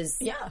this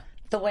is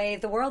the way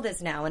the world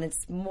is now, and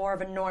it's more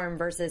of a norm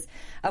versus,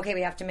 okay,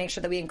 we have to make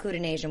sure that we include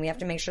an Asian, we have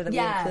to make sure that we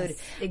include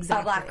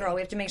a black girl, we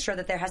have to make sure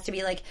that there has to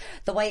be, like,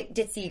 the white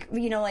ditzy,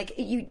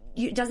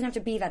 it doesn't have to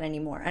be that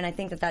anymore. And I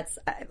think that's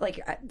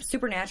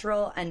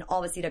Supernatural and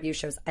all the CW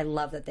shows, I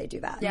love that they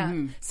do that. Yeah.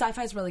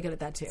 Sci-fi's really good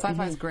at that too.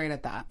 Sci-fi's great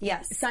at that.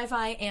 Yes.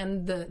 Sci-fi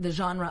and the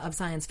genre of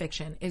science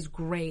fiction is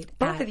great.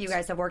 Both of you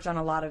guys have worked on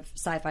a lot of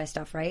sci-fi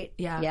stuff, right?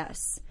 Yeah.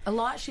 Yes. A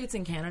lot shoots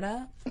in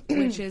Canada,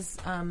 which is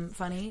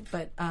funny,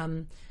 but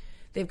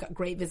they've got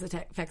great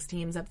VFX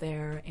teams up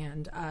there,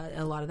 and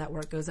a lot of that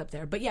work goes up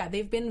there. But yeah,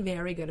 they've been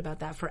very good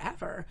about that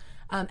forever.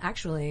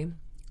 Actually,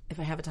 if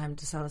I have a time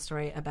to tell a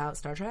story about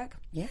Star Trek.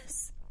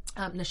 Yes.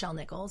 Nichelle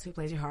Nichols, who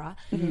plays Uhura,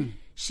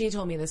 she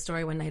told me this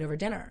story one night over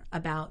dinner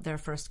about their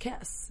first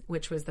kiss,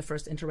 which was the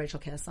first interracial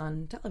kiss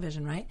on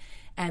television, right?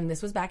 And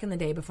this was back in the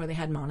day before they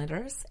had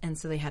monitors, and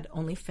so they had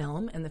only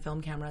film and the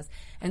film cameras,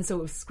 and so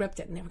it was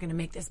scripted, and they were going to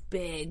make this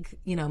big,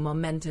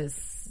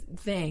 momentous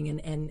thing,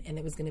 and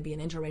it was going to be an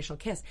interracial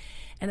kiss.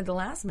 And at the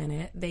last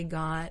minute, they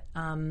got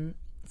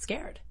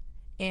scared.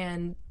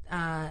 And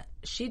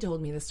she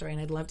told me this story,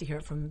 and I'd love to hear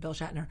it from Bill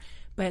Shatner,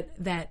 but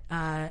that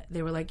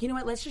they were like, you know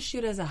what, let's just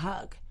shoot it as a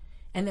hug,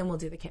 and then we'll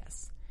do the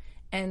kiss.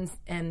 And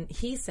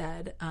he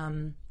said,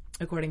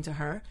 according to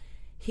her,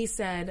 He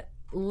said,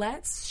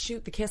 let's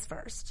shoot the kiss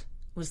first.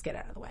 We'll just get it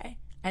out of the way.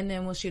 And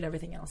then we'll shoot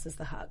everything else as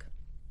the hug.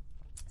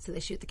 So they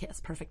shoot the kiss.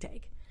 Perfect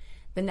take.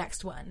 The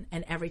next one,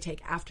 and every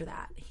take after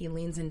that, he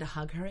leans in to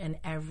hug her, and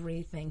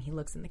everything he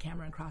looks in the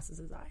camera and crosses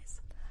his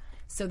eyes.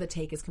 So the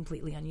take is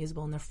completely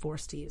unusable, and they're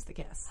forced to use the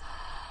kiss.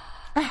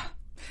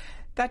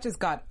 That just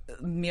got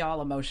me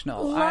all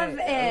emotional. Love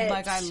it.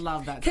 Like, I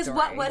love that story. Because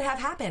what would have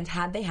happened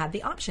had they had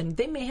the option?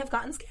 They may have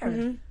gotten scared.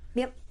 Mm-hmm.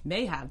 Yep.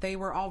 May have. They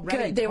were already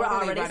Good. They were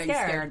totally already running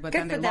scared. but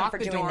Good then for they them locked for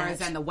the doing doors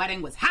that. and the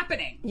wedding was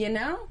happening. You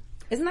know?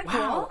 Isn't that cool?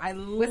 Wow, I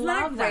Wasn't that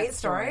a love great that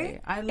story?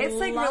 I It's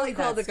like love really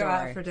cool that to go out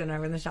story. for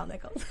dinner with Michelle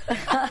Nichols.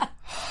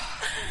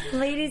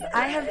 Ladies,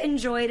 I have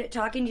enjoyed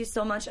talking to you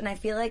so much, and I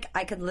feel like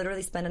I could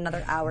literally spend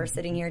another hour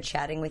sitting here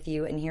chatting with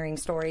you and hearing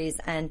stories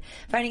and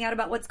finding out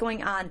about what's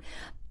going on.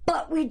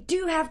 But we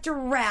do have to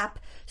wrap.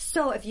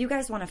 So if you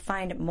guys want to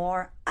find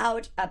more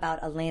out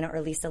about Elena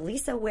or Lisa,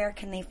 where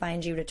can they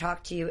find you to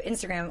talk to you?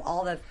 Instagram,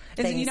 all the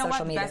things, You know social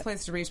what? media. The best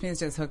place to reach me is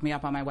just hook me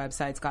up on my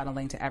website. It's got a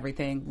link to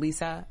everything.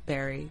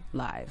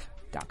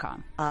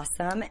 LisaBerryLive.com.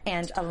 Awesome.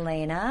 And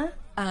Elena?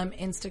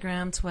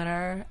 Instagram,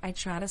 Twitter. I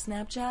try to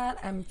Snapchat.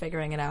 I'm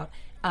figuring it out.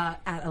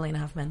 At Elena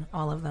Huffman,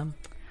 all of them.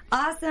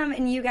 Awesome.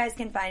 And you guys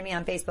can find me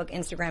on Facebook,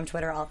 Instagram,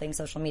 Twitter, all things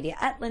social media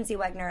at Lindsay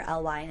Wegner,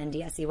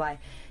 LYNDSEY. WEGNER.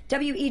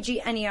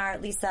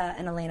 Lisa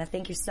and Elena,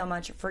 thank you so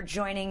much for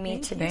joining me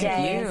today.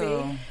 Thank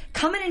you.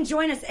 Come in and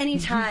join us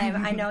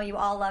anytime. I know you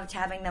all loved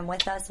having them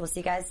with us. We'll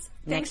see you guys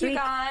next week.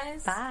 Thank you,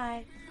 guys.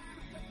 Bye.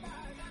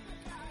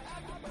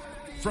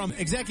 From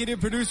executive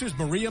producers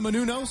Maria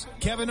Menounos,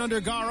 Kevin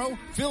Undergaro,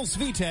 Phil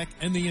Svitek,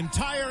 and the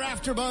entire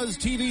AfterBuzz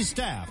TV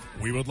staff,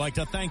 we would like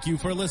to thank you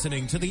for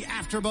listening to the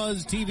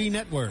AfterBuzz TV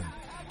network.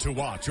 To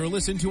watch or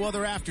listen to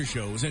other after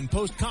shows and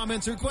post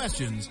comments or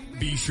questions,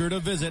 be sure to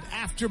visit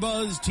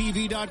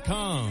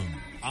AfterBuzzTV.com.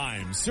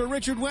 I'm Sir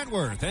Richard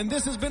Wentworth, and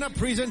this has been a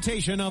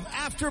presentation of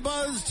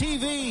AfterBuzz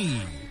TV.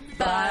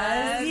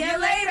 Buzz you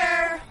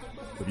later.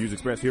 The views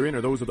expressed herein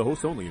are those of the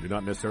hosts only and do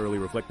not necessarily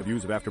reflect the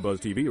views of AfterBuzz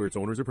TV or its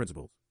owners or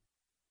principals.